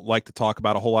 and I don't like to talk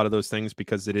about a whole lot of those things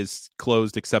because it is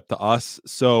closed except to us.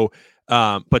 So,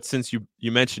 but since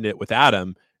you mentioned it with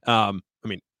Adam,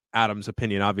 Adam's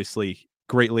opinion obviously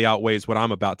greatly outweighs what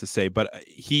I'm about to say, but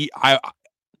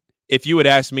if you would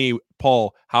ask me,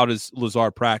 Paul, how does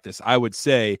Lazar practice? I would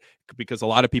say, because a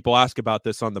lot of people ask about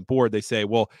this on the board, they say,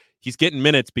 well, he's getting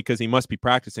minutes because he must be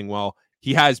practicing well.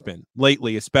 He has been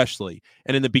lately, especially.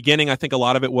 And in the beginning, I think a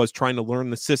lot of it was trying to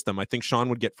learn the system. I think Sean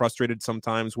would get frustrated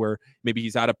sometimes where maybe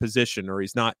he's out of position or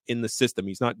he's not in the system.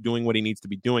 He's not doing what he needs to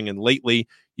be doing. And lately,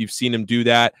 you've seen him do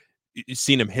that. You've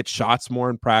seen him hit shots more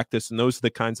in practice. And those are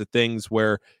the kinds of things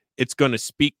where it's going to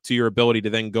speak to your ability to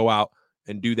then go out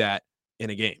and do that in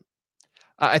a game.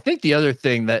 I think the other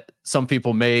thing that some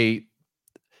people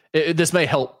this may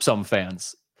help some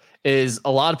fans, is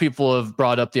a lot of people have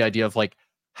brought up the idea of like,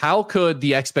 how could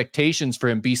the expectations for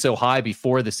him be so high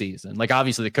before the season? Like,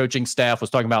 obviously the coaching staff was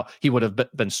talking about he would have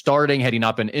been starting had he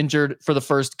not been injured for the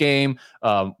first game.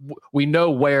 We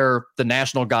know where the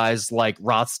national guys like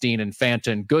Rothstein and Fanta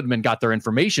and Goodman got their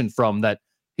information from that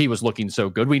he was looking so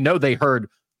good. We know they heard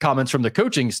comments from the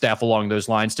coaching staff along those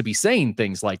lines to be saying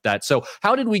things like that. So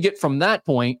how did we get from that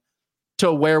point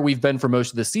to where we've been for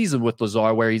most of the season with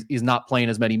Lazar, where he's not playing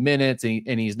as many minutes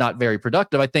and he's not very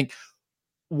productive? I think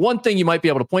one thing you might be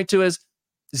able to point to is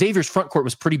Xavier's front court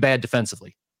was pretty bad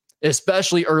defensively.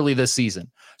 especially early this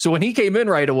season. So when he came in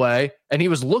right away and he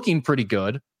was looking pretty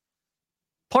good,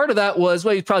 part of that was,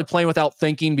 well, he's probably playing without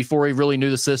thinking before he really knew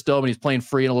the system, and he's playing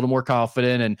free and a little more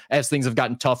confident. And as things have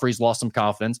gotten tougher, he's lost some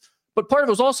confidence. But part of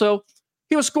it was also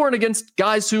he was scoring against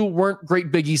guys who weren't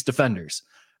great Big East defenders.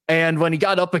 And when he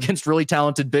got up against really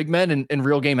talented big men in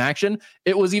real game action,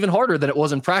 it was even harder than it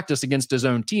was in practice against his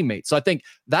own teammates. So I think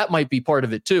that might be part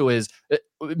of it too, is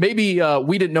maybe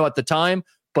we didn't know at the time,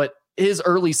 but his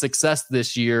early success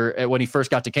this year when he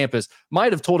first got to campus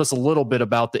might have told us a little bit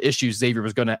about the issues Xavier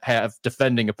was going to have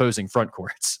defending opposing front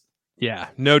courts. Yeah,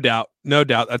 no doubt. No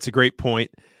doubt. That's a great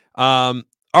point. All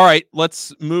right,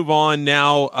 let's move on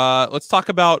now. Let's talk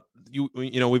about,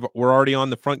 we're already on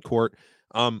the front court.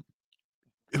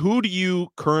 Who do you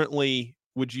currently,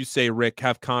 would you say, Rick,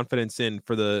 have confidence in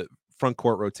for the front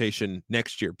court rotation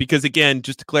next year? Because again,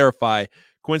 just to clarify,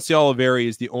 Quincy Olivari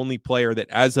is the only player that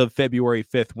as of February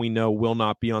 5th, we know will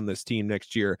not be on this team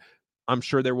next year. I'm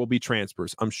sure there will be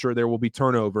transfers. I'm sure there will be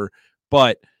turnover,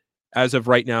 but as of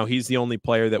right now, he's the only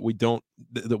player that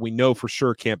we know for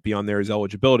sure can't be on there. His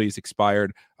eligibility is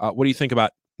expired. What do you think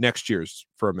about next year's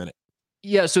for a minute?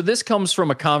 Yeah. So this comes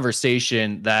from a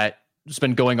conversation that has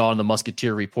been going on the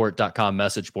musketeerreport.com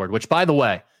message board, which, by the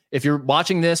way, if you're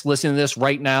watching this, listening to this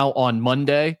right now on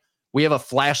Monday, we have a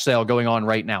flash sale going on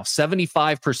right now,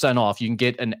 75% off. You can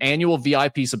get an annual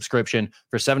VIP subscription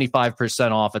for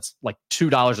 75% off. It's like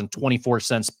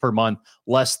 $2.24 per month,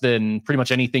 less than pretty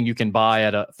much anything you can buy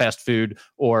at a fast food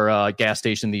or a gas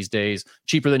station these days.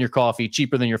 Cheaper than your coffee,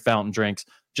 cheaper than your fountain drinks.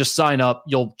 Just sign up.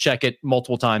 You'll check it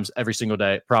multiple times every single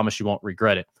day. Promise you won't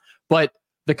regret it. But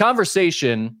the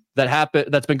conversation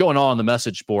that's been going on the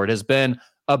message board has been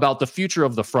about the future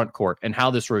of the front court and how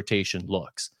this rotation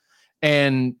looks.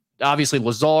 And obviously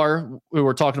Lazar, who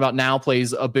we're talking about now,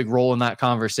 plays a big role in that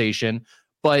conversation.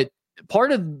 But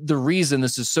part of the reason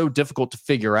this is so difficult to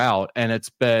figure out, and it's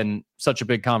been such a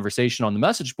big conversation on the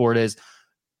message board, is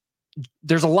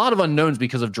there's a lot of unknowns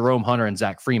because of Jerome Hunter and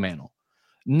Zach Freemantle.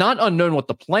 Not unknown what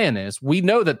the plan is. We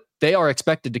know that they are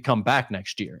expected to come back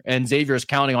next year, and Xavier is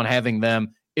counting on having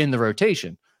them in the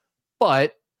rotation.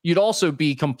 But you'd also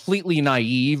be completely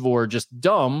naive or just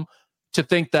dumb to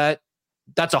think that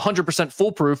that's 100%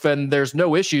 foolproof and there's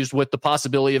no issues with the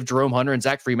possibility of Jerome Hunter and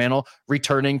Zach Freemantle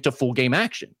returning to full game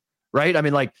action, right? I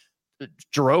mean, like,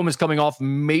 Jerome is coming off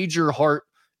major heart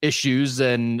issues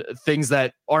and things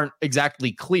that aren't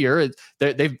exactly clear.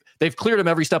 They've cleared him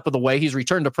every step of the way. He's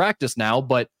returned to practice now,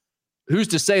 but who's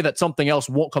to say that something else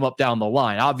won't come up down the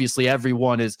line? Obviously,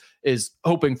 everyone is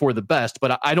hoping for the best,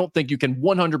 but I don't think you can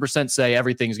 100% say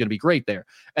everything's going to be great there.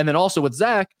 And then also with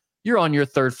Zach, you're on your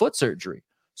third foot surgery.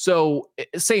 So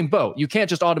same boat. You can't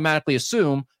just automatically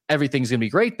assume everything's going to be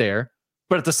great there.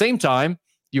 But at the same time,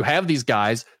 you have these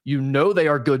guys, they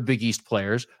are good Big East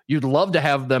players. You'd love to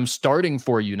have them starting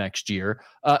for you next year.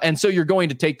 And so you're going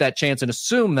to take that chance and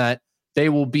assume that they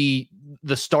will be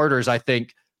the starters, I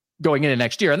think, going into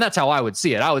next year. And that's how I would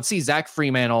see it. I would see Zach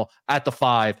Freemantle at the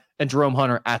 5 and Jerome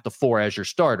Hunter at the 4 as your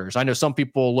starters. I know some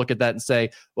people look at that and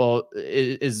say, well,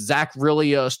 is Zach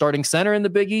really a starting center in the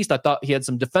Big East? I thought he had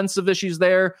some defensive issues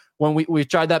there when we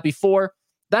tried that before.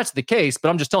 That's the case, but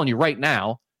I'm just telling you right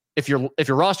now, if your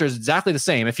roster is exactly the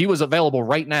same, if he was available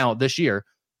right now this year,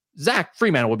 Zach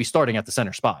Freemantle would be starting at the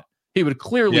center spot. He would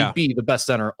clearly be the best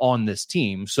center on this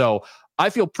team. So I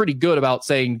feel pretty good about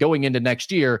saying going into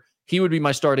next year, he would be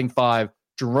my starting 5.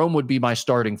 Jerome would be my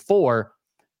starting 4.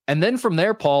 And then from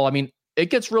there, Paul, I mean, it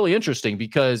gets really interesting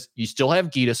because you still have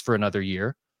Gitas for another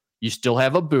year. You still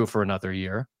have Abu for another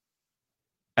year.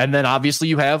 And then obviously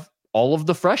you have all of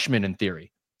the freshmen in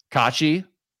theory. Kachi,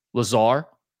 Lazar,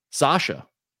 Sasha.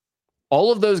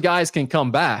 All of those guys can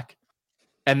come back.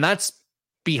 And that's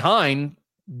behind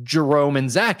Jerome and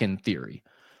Zach in theory.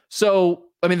 So,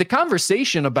 I mean, the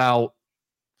conversation about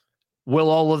will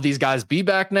all of these guys be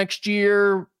back next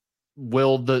year?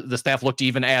 Will the staff look to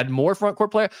even add more front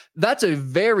court player? That's a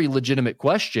very legitimate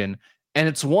question. And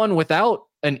it's one without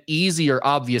an easy or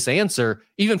obvious answer,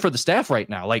 even for the staff right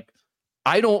now. Like,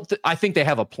 I think they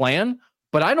have a plan,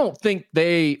 but I don't think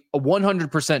they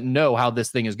 100% know how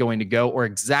this thing is going to go or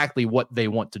exactly what they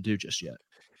want to do just yet.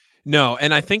 No.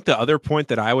 And I think the other point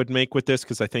that I would make with this,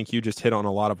 because I think you just hit on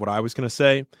a lot of what I was going to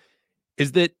say,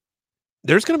 is that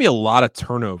there's going to be a lot of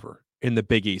turnover in the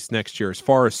Big East next year as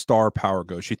far as star power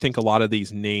goes. You think a lot of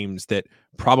these names that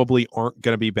probably aren't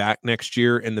going to be back next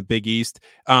year in the Big East.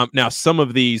 Now, some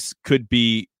of these could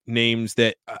be names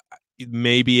that,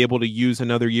 may be able to use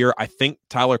another year. I think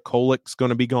Tyler Kolek's going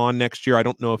to be gone next year. I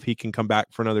don't know if he can come back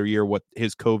for another year, what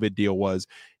his COVID deal was.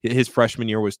 His freshman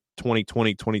year was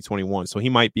 2020, 2021. So he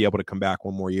might be able to come back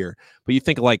one more year. But you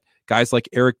think like guys like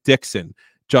Eric Dixon,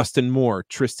 Justin Moore,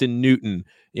 Tristan Newton,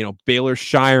 Baylor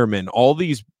Shireman, all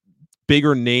these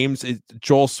bigger names,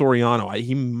 Joel Soriano.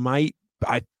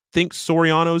 I think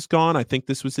Soriano's gone. I think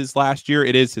this was his last year.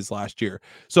 It is his last year.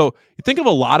 So you think of a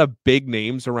lot of big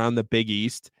names around the Big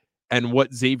East and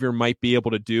what Xavier might be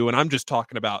able to do. And I'm just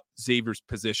talking about Xavier's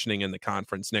positioning in the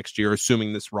conference next year,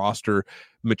 assuming this roster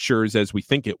matures as we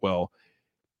think it will.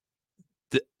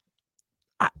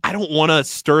 I don't want to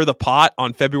stir the pot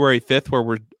on February 5th where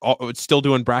we're still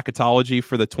doing bracketology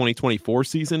for the 2024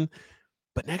 season.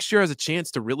 But next year has a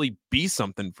chance to really be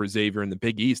something for Xavier in the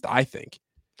Big East, I think.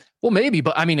 Well, maybe,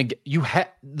 but I mean,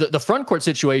 the front court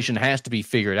situation has to be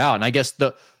figured out. And I guess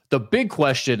the big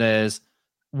question is,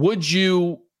 would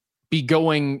you be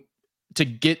going to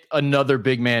get another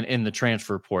big man in the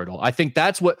transfer portal? I think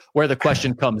that's where the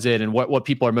question comes in and what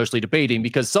people are mostly debating,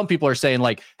 because some people are saying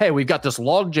like, hey, we've got this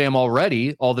logjam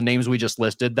already, all the names we just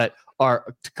listed that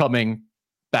are coming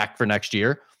back for next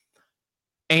year.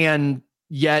 And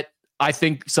yet I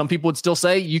think some people would still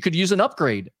say you could use an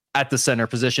upgrade at the center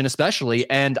position, especially.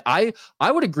 And I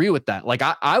would agree with that. Like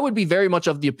I would be very much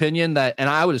of the opinion that, and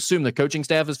I would assume the coaching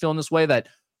staff is feeling this way, that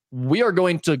we are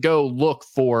going to go look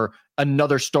for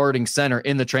another starting center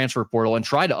in the transfer portal and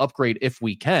try to upgrade if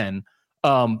we can.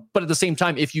 But at the same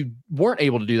time, if you weren't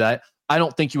able to do that, I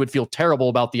don't think you would feel terrible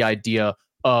about the idea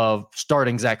of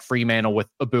starting Zach Freemantle with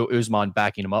Abu Usman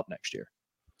backing him up next year.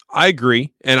 I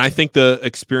agree. And I think the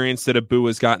experience that Abu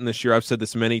has gotten this year, I've said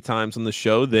this many times on the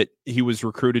show, that he was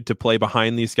recruited to play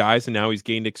behind these guys, and now he's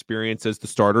gained experience as the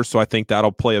starter. So I think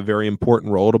that'll play a very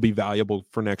important role. It'll be valuable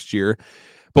for next year.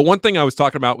 But one thing I was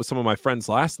talking about with some of my friends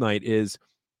last night is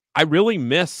I really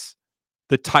miss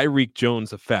the Tyreek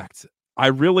Jones effect. I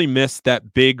really miss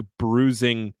that big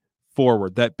bruising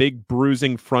forward, that big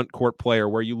bruising front court player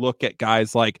where you look at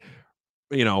guys like,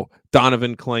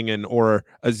 Donovan Clingan or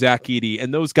a Zach Edey,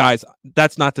 and those guys.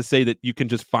 That's not to say that you can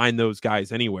just find those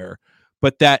guys anywhere,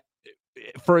 but that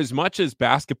for as much as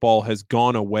basketball has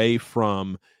gone away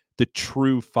from the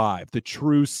true five, the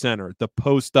true center, the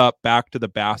post up, back to the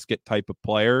basket type of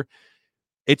player,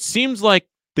 it seems like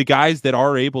the guys that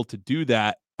are able to do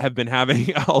that have been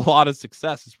having a lot of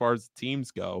success as far as the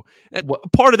teams go. And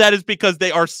part of that is because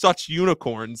they are such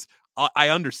unicorns. I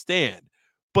understand,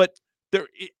 but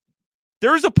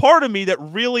there's a part of me that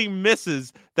really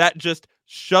misses that just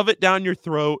shove it down your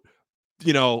throat,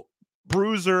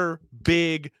 bruiser,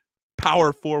 big,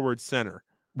 power forward center.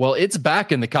 Well, it's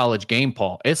back in the college game,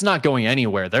 Paul. It's not going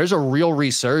anywhere. There's a real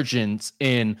resurgence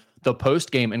in the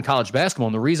post game in college basketball.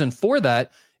 And the reason for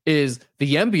that is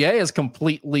the NBA has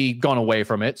completely gone away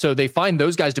from it. So they find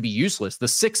those guys to be useless. The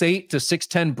 6'8" to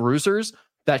 6'10" bruisers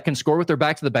that can score with their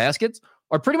back to the baskets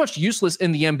are pretty much useless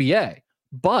in the NBA.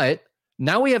 But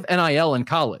now we have NIL in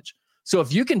college. So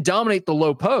if you can dominate the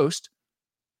low post,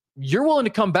 you're willing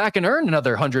to come back and earn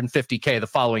another $150K the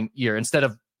following year instead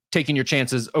of taking your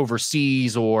chances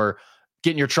overseas or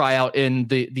getting your tryout in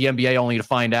the NBA only to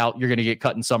find out you're going to get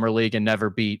cut in summer league and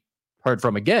never be heard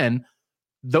from again.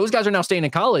 Those guys are now staying in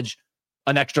college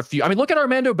an extra few. I mean, look at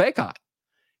Armando Bacot.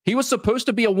 He was supposed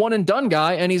to be a one and done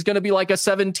guy, and he's going to be like a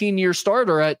 17-year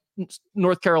starter at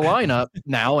North Carolina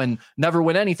now and never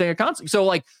win anything at constant. So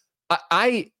like,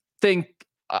 I think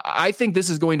this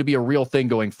is going to be a real thing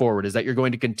going forward, is that you're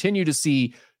going to continue to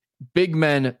see big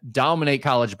men dominate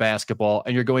college basketball,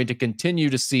 and you're going to continue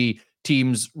to see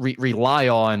teams rely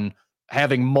on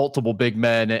having multiple big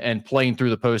men and playing through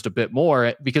the post a bit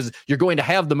more, because you're going to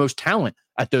have the most talent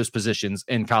at those positions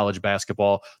in college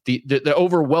basketball. The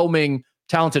overwhelming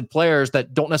talented players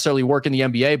that don't necessarily work in the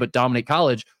NBA but dominate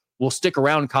college will stick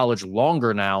around college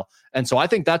longer now. And so I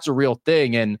think that's a real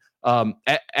thing. And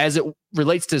as it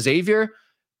relates to Xavier,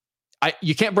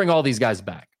 you can't bring all these guys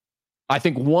back. I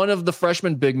think one of the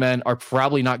freshman big men are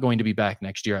probably not going to be back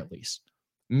next year, at least.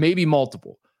 Maybe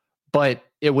multiple. But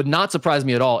it would not surprise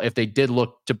me at all if they did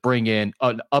look to bring in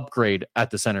an upgrade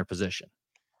at the center position.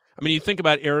 I mean, you think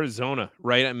about Arizona,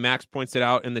 right? And Max points it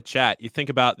out in the chat. You think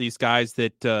about these guys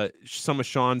that some of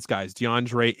Sean's guys,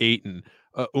 DeAndre Ayton,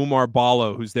 Umar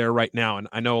Ballo, who's there right now. And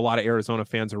I know a lot of Arizona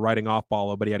fans are writing off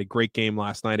Ballo, but he had a great game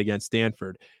last night against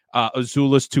Stanford.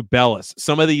 Azuolas Tubelis,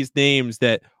 some of these names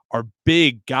that are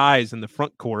big guys in the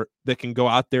front court that can go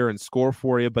out there and score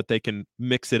for you, but they can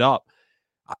mix it up.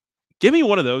 Give me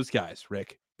one of those guys,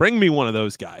 Rick. Bring me one of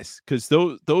those guys, because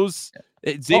those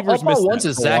Xavier's missed. All once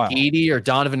is Zach Edey or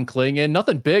Donovan Clingan.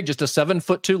 Nothing big, just a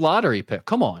 7'2" lottery pick.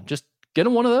 Come on, just get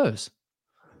him one of those.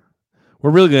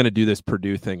 We're really going to do this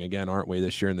Purdue thing again, aren't we,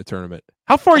 this year in the tournament?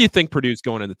 How far do you think Purdue's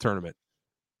going in the tournament?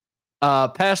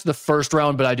 Past the first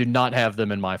round, but I do not have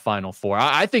them in my Final Four.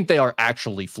 I think they are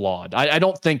actually flawed. I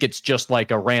don't think it's just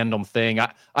like a random thing.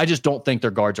 I just don't think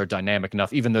their guards are dynamic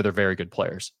enough, even though they're very good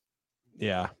players.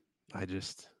 Yeah,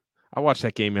 I watched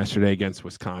that game yesterday against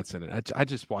Wisconsin, and I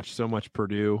just watched so much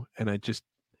Purdue, and it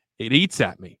eats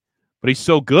at me. But he's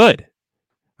so good.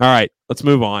 All right, let's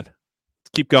move on. Let's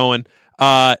keep going.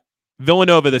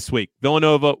 Villanova this week.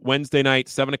 Villanova Wednesday night,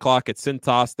 7 o'clock at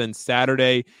Cintas. Then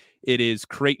Saturday, it is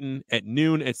Creighton at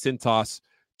noon at Cintas.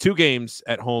 2 games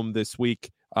at home this week.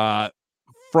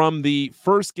 From the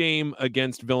first game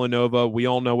against Villanova, we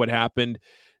all know what happened.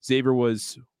 Xavier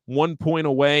was 1 point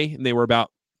away, and they were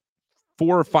about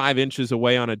 4 or 5 inches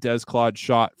away on a Des Claude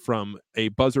shot from a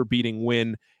buzzer-beating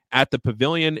win at the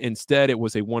Pavilion. Instead, it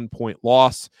was a 1-point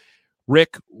loss.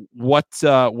 Rick, what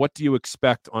do you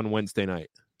expect on Wednesday night?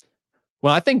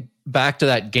 Well, I think back to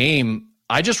that game,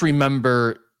 I just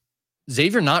remember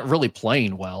Xavier not really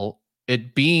playing well,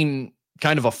 it being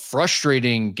kind of a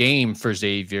frustrating game for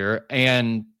Xavier.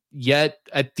 And yet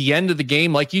at the end of the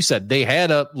game, like you said, they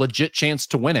had a legit chance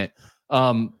to win it.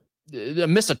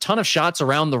 Missed a ton of shots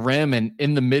around the rim and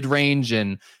in the mid-range,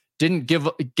 and didn't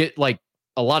get like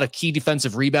a lot of key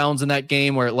defensive rebounds in that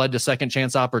game where it led to second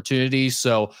chance opportunities.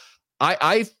 So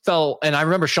I felt, and I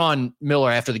remember Sean Miller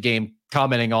after the game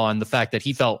commenting on the fact that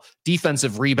he felt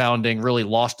defensive rebounding really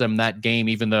lost them that game,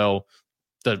 even though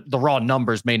the raw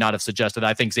numbers may not have suggested.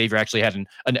 I think Xavier actually had an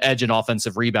edge in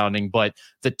offensive rebounding, but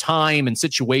the time and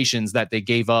situations that they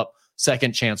gave up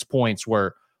second chance points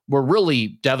were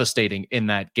really devastating in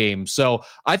that game. So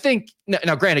I think,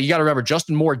 now granted, you got to remember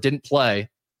Justin Moore didn't play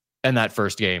in that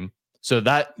first game, so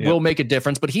that will make a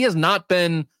difference, but he has not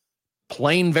been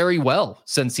playing very well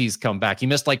since he's come back. He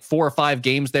missed like 4 or 5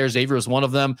 games there. Xavier was one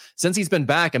of them. Since he's been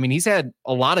back, I mean, he's had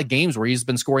a lot of games where he's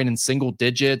been scoring in single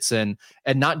digits and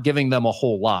not giving them a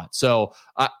whole lot. So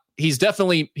he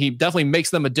definitely makes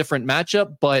them a different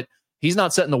matchup, but he's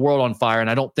not setting the world on fire. And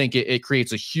I don't think it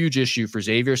creates a huge issue for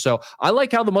Xavier. So I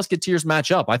like how the Musketeers match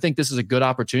up. I think this is a good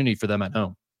opportunity for them at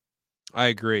home. I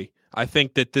agree. I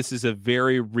think that this is a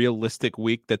very realistic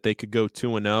week that they could go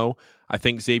 2-0. I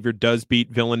think Xavier does beat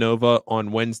Villanova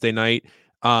on Wednesday night.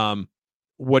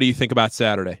 What do you think about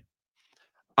Saturday?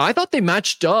 I thought they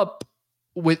matched up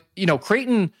with,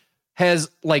 Creighton has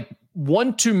like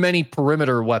one too many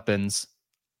perimeter weapons,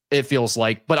 it feels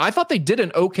like, but I thought they did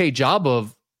an okay job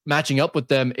of matching up with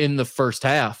them in the first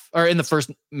half, or in the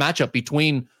first matchup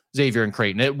between Xavier and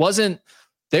Creighton.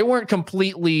 They weren't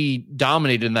completely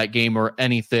dominated in that game or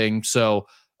anything. So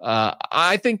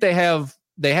I think they have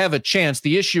a chance.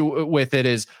 The issue with it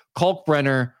is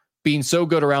Kalkbrenner being so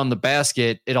good around the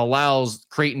basket, it allows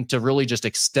Creighton to really just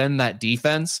extend that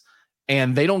defense,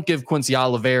 and they don't give Quincy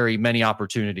Olivari many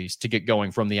opportunities to get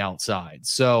going from the outside.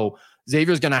 So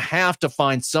Xavier's going to have to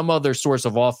find some other source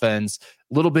of offense.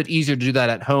 A little bit easier to do that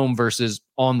at home versus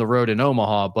on the road in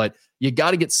Omaha, but you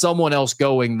got to get someone else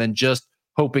going than just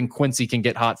hoping Quincy can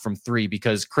get hot from 3,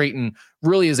 because Creighton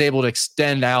really is able to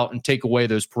extend out and take away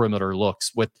those perimeter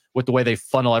looks with the way they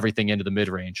funnel everything into the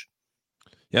mid-range.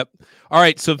 Yep. All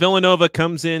right. So Villanova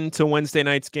comes into Wednesday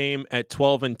night's game at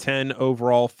 12-10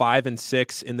 overall,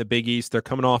 5-6 in the Big East. They're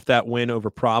coming off that win over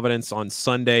Providence on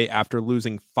Sunday after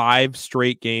losing 5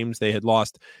 straight games. They had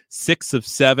lost 6 of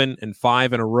 7 and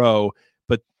 5 in a row,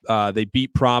 but they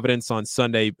beat Providence on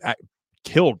Sunday.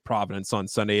 Killed Providence on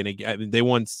Sunday, and they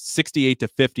won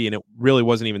 68-50, and it really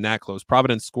wasn't even that close.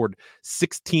 Providence scored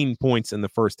 16 points in the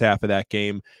first half of that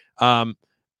game. I'm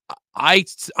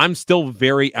still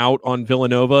very out on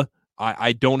Villanova.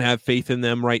 I don't have faith in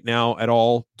them right now at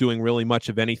all, doing really much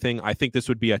of anything. I think this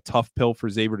would be a tough pill for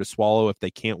Xavier to swallow if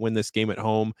they can't win this game at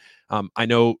home. I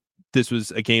know this was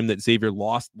a game that Xavier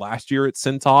lost last year at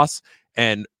Cintas,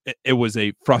 and it was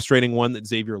a frustrating one that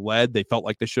Xavier led. They felt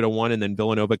like they should have won, and then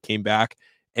Villanova came back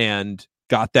and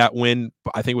got that win.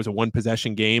 I think it was a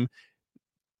 1-possession game.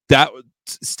 That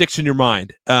sticks in your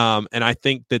mind. And I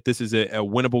think that this is a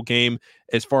winnable game.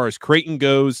 As far as Creighton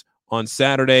goes, on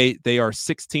Saturday, they are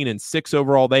 16-6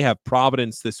 overall. They have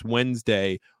Providence this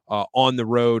Wednesday on the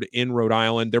road in Rhode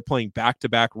Island. They're playing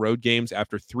back-to-back road games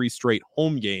after 3 straight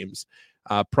home games.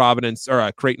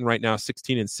 Creighton right now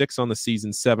 16-6 on the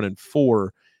season, 7-4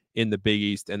 in the Big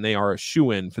East, and they are a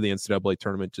shoo-in for the NCAA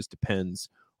tournament. Just depends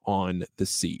on the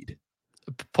seed.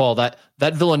 Paul, that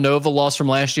Villanova loss from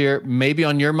last year may be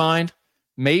on your mind,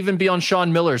 may even be on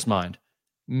Sean Miller's mind,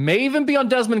 may even be on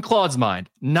Desmond Claude's mind.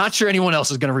 Not sure anyone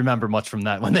else is going to remember much from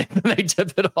that when they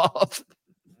tip it off.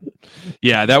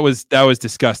 Yeah, that was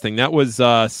disgusting. That was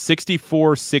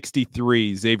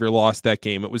 64-63. Xavier lost that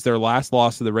game. It was their last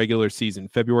loss of the regular season,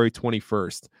 February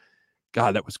 21st.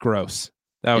 God, that was gross.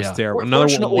 That was terrible. Another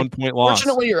 1-point loss.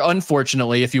 Fortunately or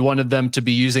unfortunately, if you wanted them to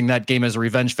be using that game as a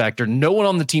revenge factor, no one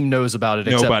on the team knows about it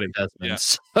except Desmond. Yeah.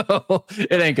 So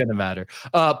it ain't going to matter.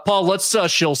 Paul, let's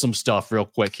shill some stuff real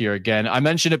quick here again. I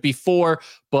mentioned it before,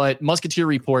 but Musketeer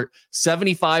Report,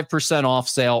 75% off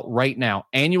sale right now.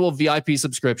 Annual VIP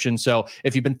subscription. So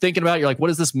if you've been thinking about it, you're like, what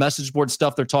is this message board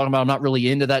stuff they're talking about? I'm not really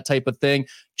into that type of thing.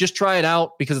 Just try it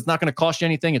out because it's not going to cost you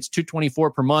anything. It's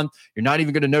 $224 per month. You're not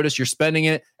even going to notice you're spending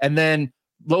it. And then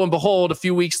lo and behold, a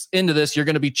few weeks into this, you're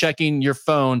going to be checking your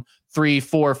phone 3,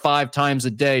 4, 5 times a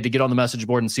day to get on the message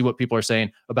board and see what people are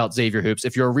saying about Xavier hoops.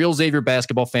 If you're a real Xavier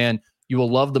basketball fan, you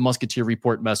will love the Musketeer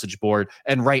Report message board.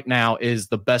 And right now is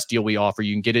the best deal we offer.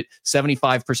 You can get it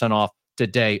 75% off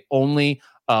today only.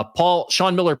 Paul,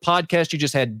 Sean Miller podcast. You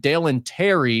just had Dalen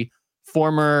Terry,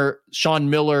 former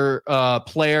Sean Miller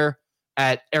player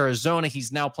at Arizona.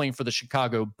 He's now playing for the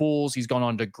Chicago Bulls. He's gone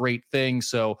on to great things.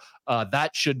 So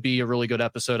that should be a really good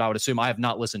episode, I would assume. I have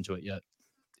not listened to it yet.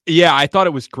 Yeah, I thought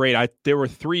it was great. There were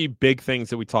 3 big things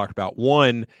that we talked about.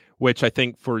 One, which I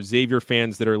think for Xavier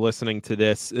fans that are listening to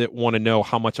this that want to know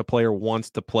how much a player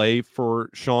wants to play for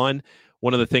Sean,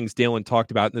 one of the things Dalen talked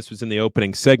about, and this was in the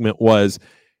opening segment, was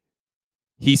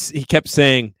he kept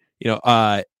saying,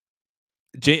 I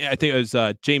think it was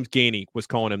James Gainey was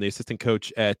calling him, the assistant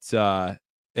coach at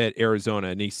Arizona,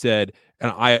 and he said,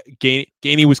 and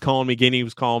Gainey was calling me,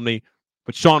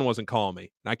 but Sean wasn't calling me,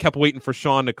 and I kept waiting for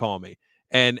Sean to call me,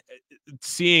 and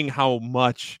seeing how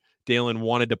much Dalen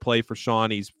wanted to play for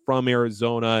Sean, he's from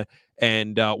Arizona,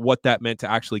 and what that meant to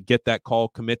actually get that call,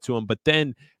 commit to him. But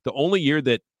then the only year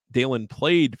that Dalen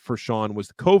played for Sean was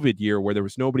the COVID year where there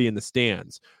was nobody in the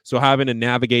stands, so having to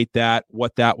navigate that,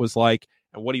 what that was like,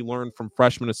 and what he learned from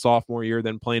freshman to sophomore year,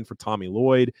 then playing for Tommy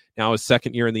Lloyd, now his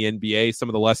second year in the NBA, some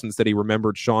of the lessons that he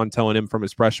remembered Sean telling him from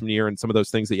his freshman year, and some of those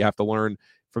things that you have to learn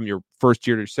from your first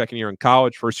year to second year in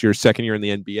college, first year, second year in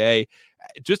the NBA.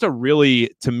 Just I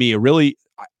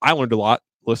learned a lot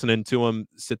listening to him,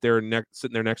 sitting there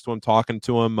next to him, talking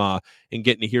to him, and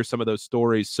getting to hear some of those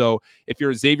stories. So if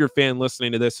you're a Xavier fan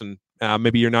listening to this, and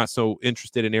maybe you're not so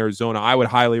interested in Arizona, I would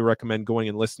highly recommend going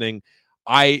and listening.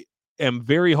 I am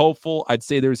very hopeful. I'd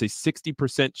say there's a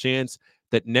 60% chance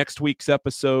that next week's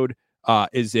episode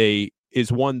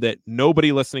is one that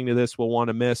nobody listening to this will want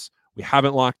to miss. We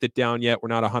haven't locked it down yet. We're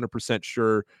not 100%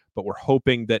 sure, but we're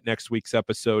hoping that next week's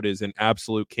episode is an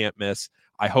absolute can't miss.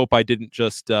 I hope I didn't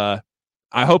just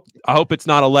I hope it's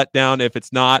not a letdown if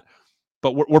it's not,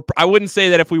 but I wouldn't say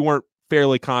that if we weren't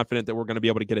fairly confident that we're going to be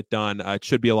able to get it done. It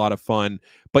should be a lot of fun.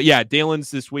 But yeah, Dalen's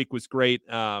this week was great.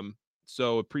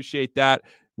 So appreciate that.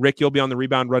 Rick, you'll be on the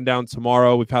Rebound Rundown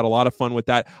tomorrow. We've had a lot of fun with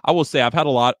that. I will say I've had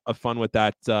a lot of fun with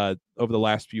that over the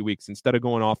last few weeks. Instead of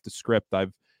going off the script,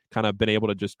 I've kind of been able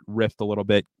to just riff a little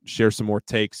bit, share some more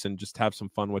takes, and just have some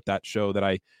fun with that show that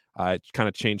I kind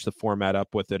of changed the format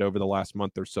up with it over the last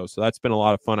month or so. So that's been a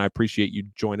lot of fun. I appreciate you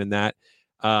joining that.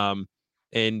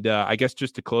 And I guess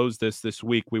just to close this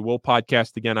week, we will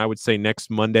podcast again. I would say next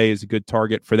Monday is a good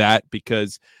target for that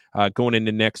because going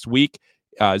into next week,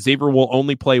 Xavier will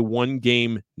only play one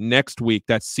game next week.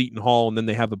 That's Seton Hall, and then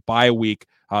they have a bye week.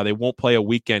 They won't play a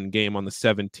weekend game on the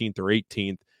 17th or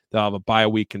 18th. They'll have a bye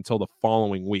week until the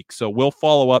following week. So we'll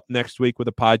follow up next week with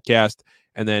a podcast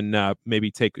and then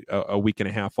maybe take a week and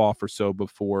a half off or so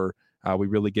before we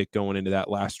really get going into that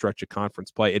last stretch of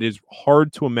conference play. It is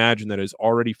hard to imagine that it's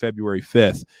already February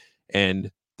 5th and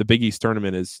the Big East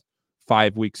tournament is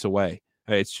 5 weeks away.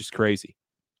 It's just crazy.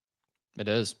 It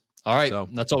is. All right. So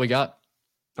that's all we got.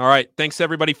 All right. Thanks,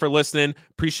 everybody, for listening.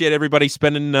 Appreciate everybody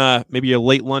spending maybe a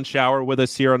late lunch hour with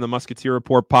us here on the Musketeer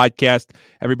Report podcast.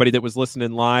 Everybody that was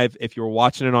listening live, if you're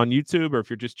watching it on YouTube or if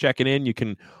you're just checking in, you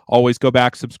can always go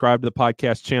back, subscribe to the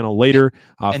podcast channel later.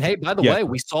 And hey, by the way,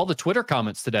 we saw the Twitter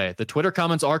comments today. The Twitter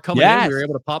comments are coming in. We were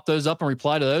able to pop those up and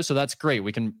reply to those. So that's great.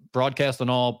 We can broadcast on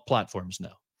all platforms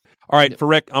now. All right. For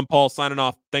Rick, I'm Paul signing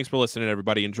off. Thanks for listening,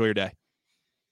 everybody. Enjoy your day.